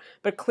show,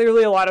 but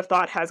clearly a lot of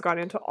thought has gone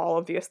into all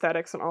of the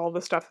aesthetics and all of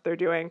the stuff that they're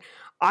doing.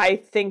 I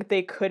think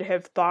they could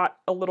have thought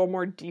a little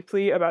more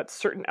deeply about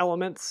certain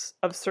elements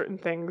of certain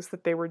things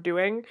that they were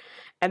doing,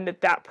 and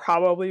that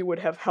probably would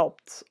have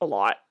helped a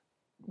lot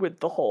with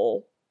the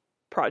whole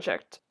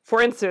project.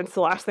 For instance,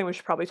 the last thing we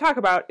should probably talk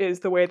about is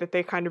the way that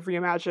they kind of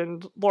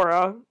reimagined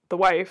Laura, the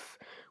wife,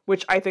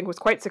 which I think was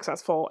quite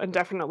successful, and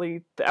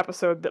definitely the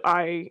episode that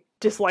I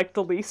disliked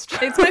the least.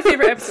 It's my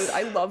favorite episode.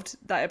 I loved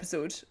that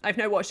episode. I've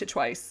now watched it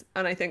twice,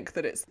 and I think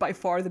that it's by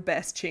far the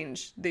best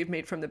change they've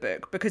made from the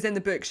book, because in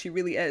the book she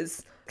really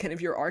is kind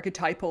of your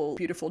archetypal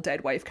beautiful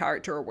dead wife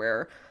character,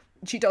 where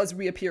she does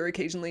reappear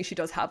occasionally, she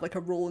does have like a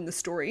role in the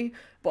story,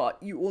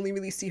 but you only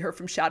really see her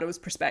from Shadow's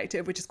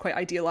perspective, which is quite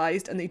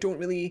idealized, and they don't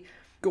really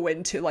go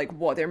into like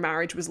what their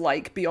marriage was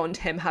like beyond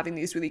him having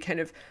these really kind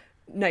of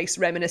nice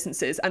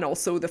reminiscences, and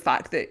also the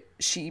fact that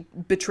she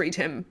betrayed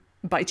him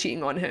by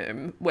cheating on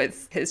him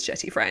with his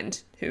shitty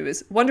friend, who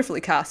is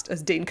wonderfully cast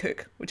as Dane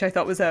Cook, which I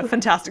thought was a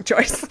fantastic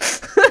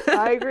choice.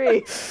 I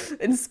agree.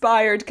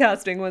 Inspired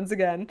casting once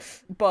again.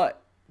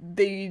 But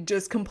they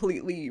just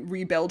completely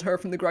rebuild her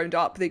from the ground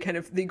up. They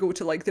go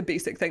to like the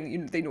basic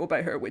thing that they know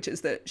about her, which is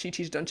that she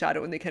cheated on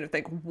Shadow, and they kind of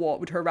think, what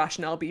would her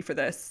rationale be for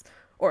this?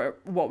 Or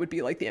what would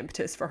be like the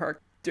impetus for her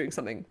doing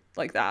something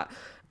like that?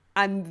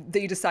 And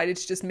they decided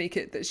to just make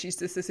it that she's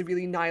just this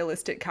really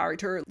nihilistic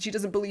character. She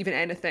doesn't believe in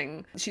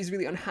anything. She's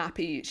really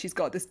unhappy. She's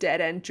got this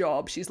dead-end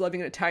job. She's living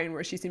in a town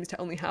where she seems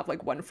to only have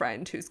like one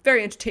friend, who's a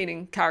very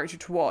entertaining character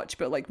to watch,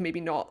 but like maybe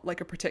not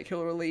like a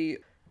particularly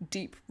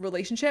deep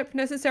relationship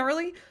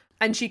necessarily.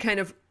 And she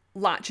kind of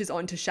latches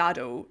onto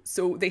Shadow,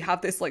 so they have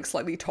this like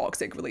slightly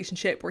toxic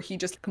relationship where he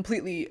just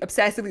completely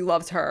obsessively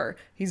loves her.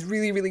 He's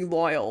really, really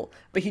loyal,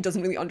 but he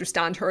doesn't really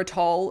understand her at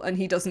all, and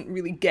he doesn't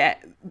really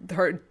get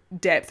her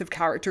depth of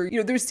character.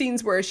 There's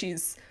scenes where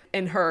she's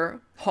in her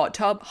hot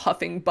tub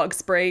huffing bug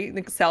spray,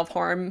 like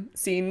self-harm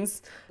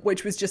scenes,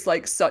 which was just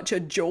like such a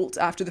jolt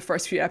after the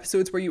first few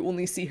episodes, where you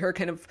only see her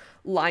kind of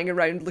lying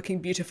around looking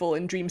beautiful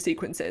in dream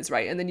sequences,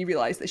 right? And then you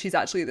realize that she's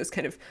actually this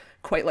kind of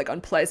quite like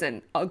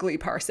unpleasant, ugly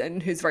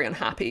person who's very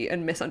unhappy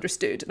and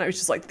misunderstood. And I was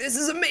just like, this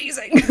is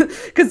amazing,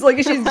 because like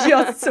she's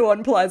just so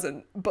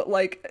unpleasant, but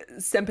like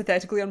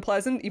sympathetically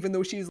unpleasant, even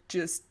though she's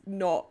just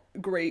not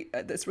great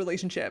at this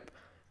relationship.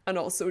 And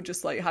also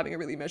just like having a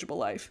really miserable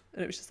life.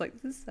 And it was just like,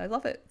 I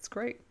love it. It's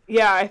great.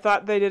 Yeah, I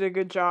thought they did a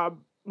good job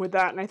with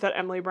that. And I thought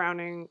Emily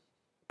Browning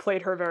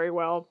played her very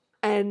well.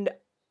 And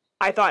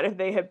I thought if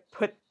they had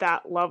put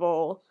that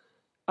level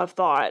of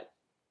thought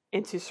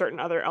into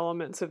certain other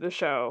elements of the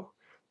show,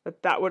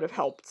 that would have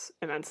helped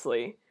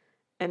immensely.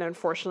 And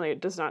unfortunately, it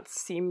does not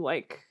seem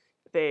like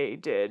they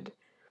did.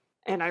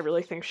 And I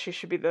really think she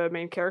should be the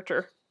main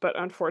character. But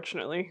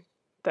unfortunately,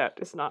 that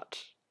is not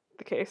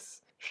the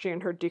case. She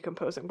and her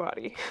decomposing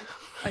body.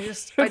 I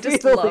just love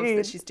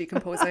that she's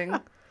decomposing.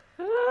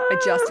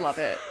 I just love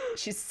it.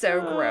 She's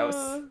so gross.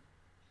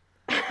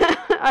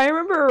 I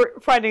remember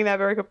finding that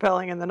very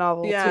compelling in the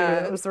novel too.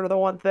 It was sort of the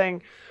one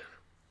thing.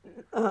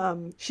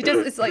 She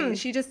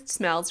just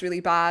smells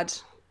really bad.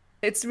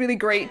 It's really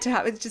great to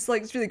have.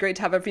 It's really great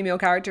to have a female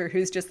character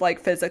who's just like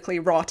physically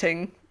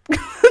rotting.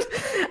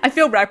 I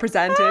feel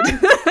represented.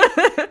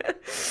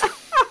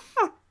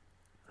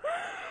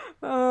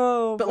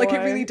 Oh, but boy. like it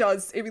really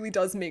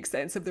does make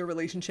sense of their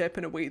relationship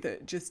in a way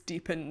that just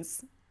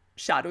deepens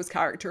Shadow's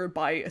character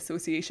by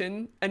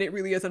association. And it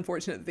really is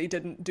unfortunate that they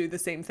didn't do the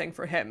same thing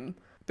for him,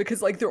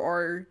 because like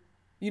there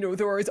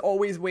is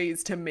always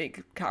ways to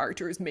make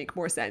characters make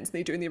more sense than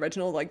they do in the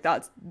original. Like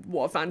that's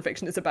what fan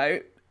fiction is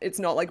about. It's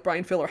not like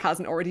Brian Fuller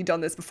hasn't already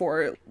done this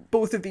before.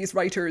 Both of these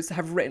writers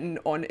have written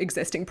on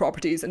existing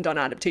properties and done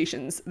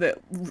adaptations that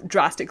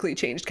drastically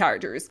changed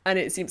characters. And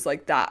it seems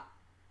like that,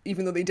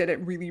 even though they did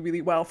it really,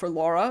 really well for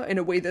Laura, in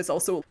a way that's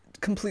also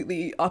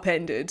completely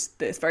upended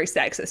this very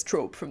sexist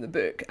trope from the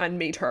book and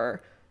made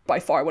her by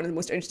far one of the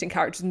most interesting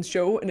characters in the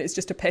show. And it's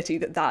just a pity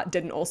that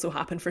didn't also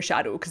happen for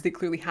Shadow, because they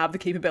clearly have the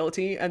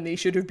capability and they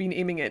should have been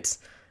aiming it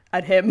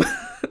at him.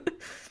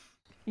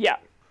 Yeah.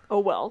 Oh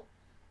well.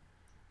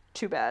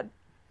 Too bad.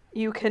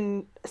 You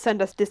can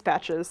send us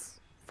dispatches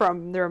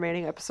from the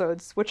remaining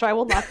episodes, which I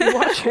will not be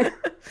watching.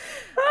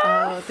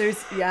 There's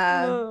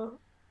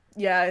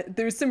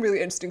some really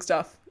interesting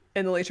stuff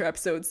in the later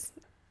episodes.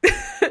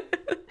 It's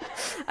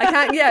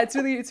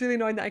really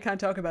annoying that I can't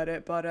talk about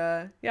it, but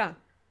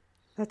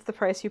that's the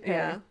price you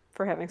pay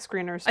for having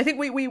screeners. I think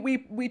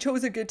we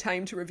chose a good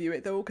time to review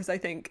it though, because I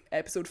think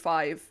episode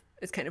 5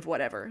 is kind of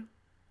whatever,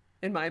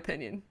 in my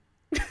opinion.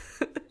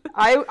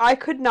 I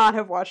could not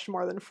have watched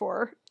more than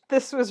 4.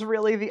 This was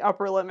really the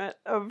upper limit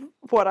of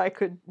what I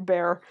could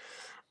bear,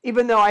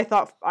 even though I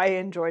thought I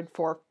enjoyed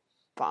 4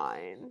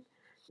 fine.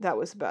 That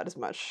was about as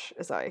much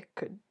as I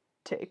could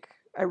take.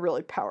 I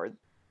really powered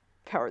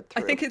through.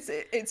 I think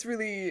it's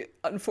really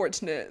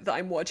unfortunate that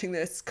I'm watching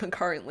this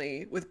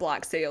concurrently with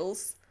Black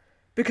Sails,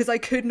 because I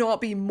could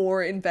not be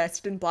more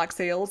invested in Black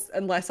Sails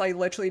unless I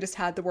literally just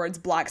had the words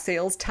Black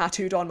Sails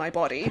tattooed on my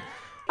body.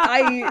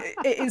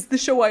 It is the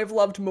show I've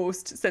loved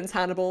most since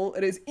Hannibal.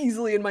 It is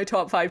easily in my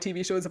top 5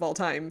 TV shows of all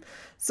time.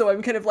 So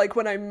I'm kind of like,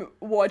 when I'm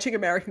watching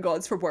American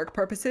Gods for work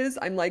purposes,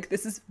 I'm like,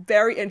 this is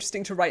very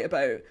interesting to write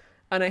about,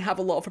 and I have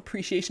a lot of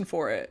appreciation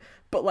for it.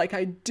 But like,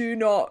 I do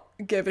not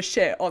give a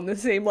shit on the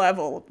same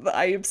level that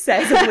I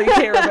obsessively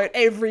care about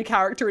every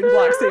character in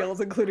Black Sails,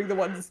 including the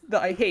ones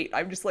that I hate.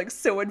 I'm just like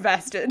so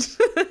invested.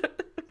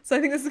 So I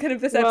think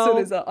this episode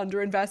is an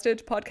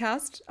underinvested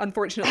podcast.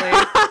 Unfortunately,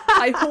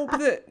 I hope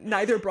that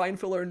neither Brian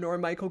Fuller nor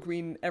Michael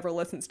Green ever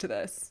listens to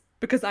this,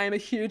 because I am a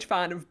huge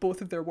fan of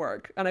both of their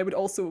work, and I would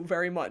also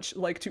very much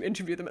like to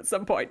interview them at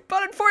some point.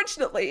 But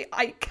unfortunately,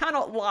 I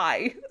cannot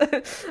lie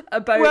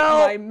about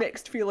my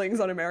mixed feelings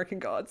on American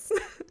Gods.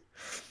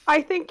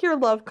 I think your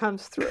love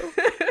comes through.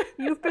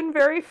 You've been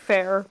very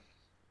fair.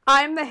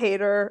 I'm the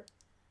hater,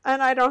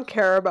 and I don't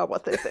care about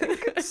what they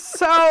think.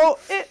 So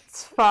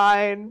it's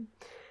fine.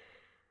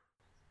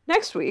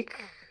 Next week,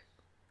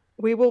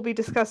 we will be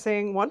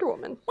discussing Wonder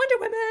Woman. Wonder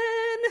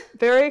Woman!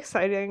 Very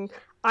exciting.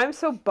 I'm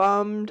so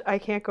bummed I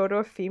can't go to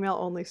a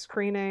female-only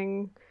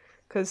screening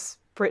because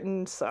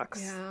Britain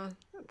sucks. Yeah.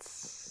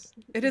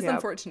 It is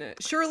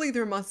unfortunate. Surely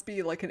there must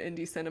be like an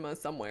indie cinema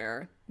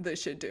somewhere that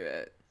should do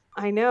it.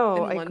 I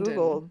know. I London.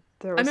 Googled.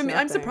 There was I'm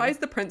nothing. surprised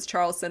the Prince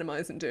Charles Cinema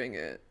isn't doing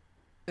it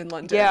in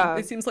London. Yeah.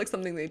 It seems like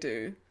something they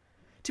do.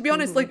 To be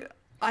honest, like,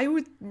 I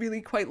would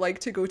really quite like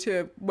to go to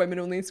a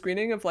women-only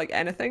screening of like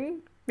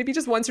anything. Maybe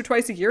just once or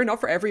twice a year, not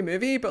for every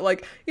movie, but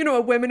like, you know,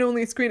 a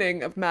women-only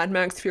screening of Mad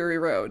Max Fury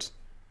Road.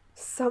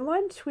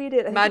 Someone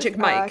tweeted Magic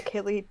Mike,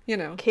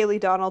 Kaylee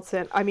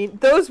Donaldson. I mean,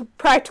 those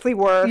practically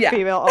were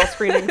female all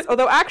screenings.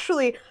 Although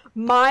actually,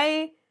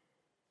 my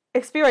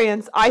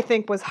experience, I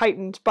think, was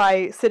heightened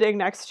by sitting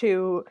next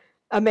to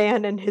a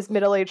man and his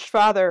middle-aged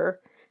father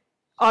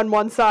on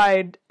one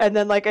side, and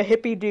then like a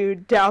hippie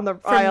dude down the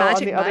aisle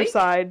on the other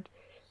side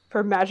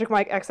for Magic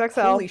Mike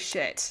XXL. Holy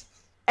shit!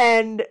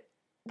 And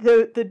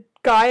the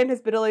guy and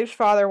his middle-aged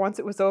father, once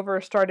it was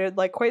over, started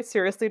like quite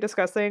seriously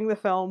discussing the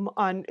film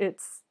on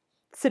its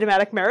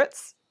cinematic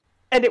merits,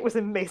 and it was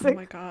amazing. Oh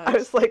my god! I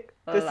was like,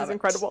 this is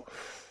incredible.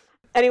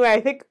 Anyway, I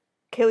think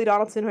Kaylee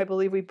Donaldson, who I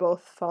believe we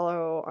both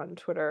follow on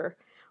Twitter,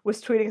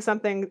 was tweeting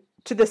something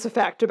to this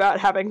effect about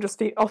having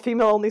just all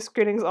female-only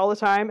screenings all the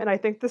time, and I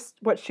think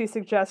what she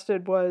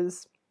suggested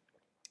was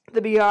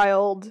The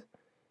Beguiled.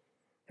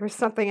 There was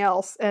something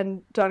else,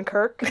 and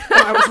Dunkirk. And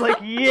I was like,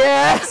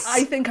 yes!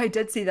 I think I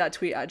did see that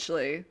tweet,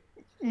 actually.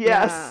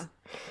 Yes. Yeah.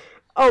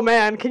 Oh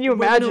man, can you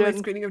imagine? A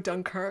screening of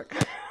Dunkirk.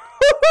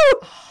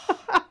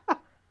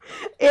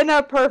 In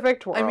a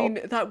perfect world. I mean,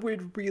 that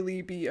would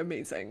really be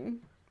amazing.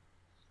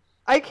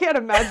 I can't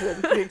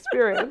imagine the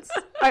experience.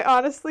 I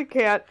honestly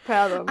can't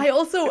fathom. I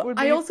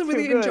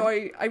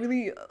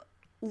really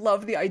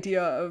love the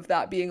idea of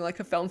that being like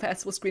a film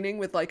festival screening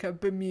with like a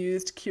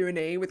bemused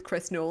Q&A with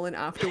Chris Nolan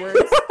afterwards.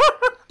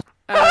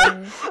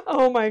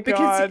 Oh my god.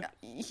 Because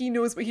he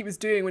knows what he was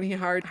doing when he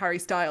hired Harry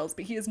Styles,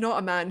 but he is not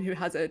a man who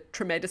has a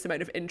tremendous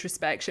amount of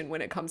introspection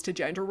when it comes to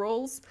gender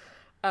roles.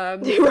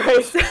 Right.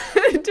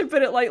 To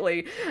put it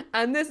lightly.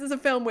 And this is a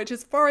film which,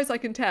 as far as I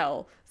can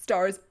tell,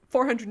 stars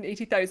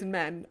 480,000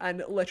 men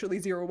and literally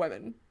 0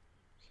 women.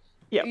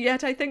 Yeah.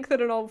 Yet I think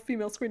that an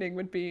all-female screening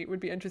would be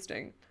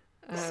interesting.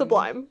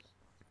 Sublime.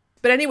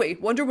 But anyway,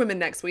 Wonder Woman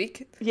next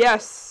week.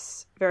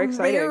 Yes. Very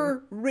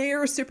exciting.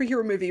 Rare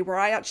superhero movie where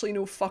I actually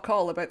know fuck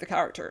all about the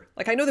character.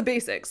 Like, I know the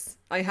basics.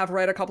 I have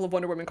read a couple of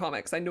Wonder Woman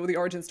comics. I know the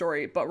origin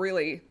story. But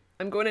really,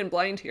 I'm going in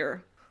blind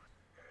here.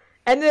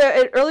 And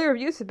the earlier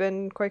reviews have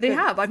been quite good. They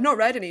have. I've not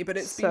read any, but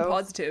it's been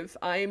positive.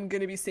 I'm going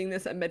to be seeing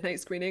this at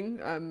midnight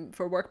screening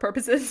for work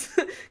purposes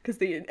because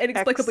they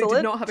inexplicably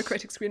did not have a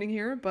critic screening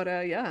here. But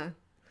yeah.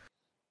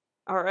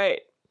 All right.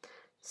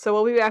 So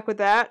we'll be back with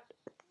that.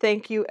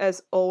 Thank you,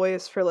 as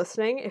always, for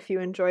listening. If you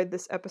enjoyed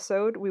this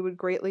episode, we would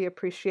greatly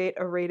appreciate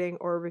a rating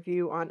or a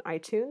review on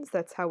iTunes.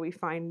 That's how we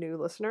find new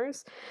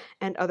listeners.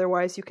 And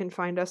otherwise, you can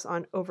find us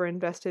on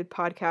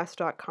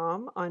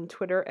overinvestedpodcast.com, on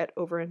Twitter at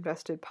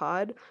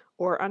overinvestedpod,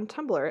 or on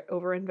Tumblr at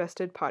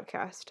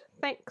overinvestedpodcast.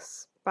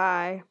 Thanks.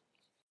 Bye.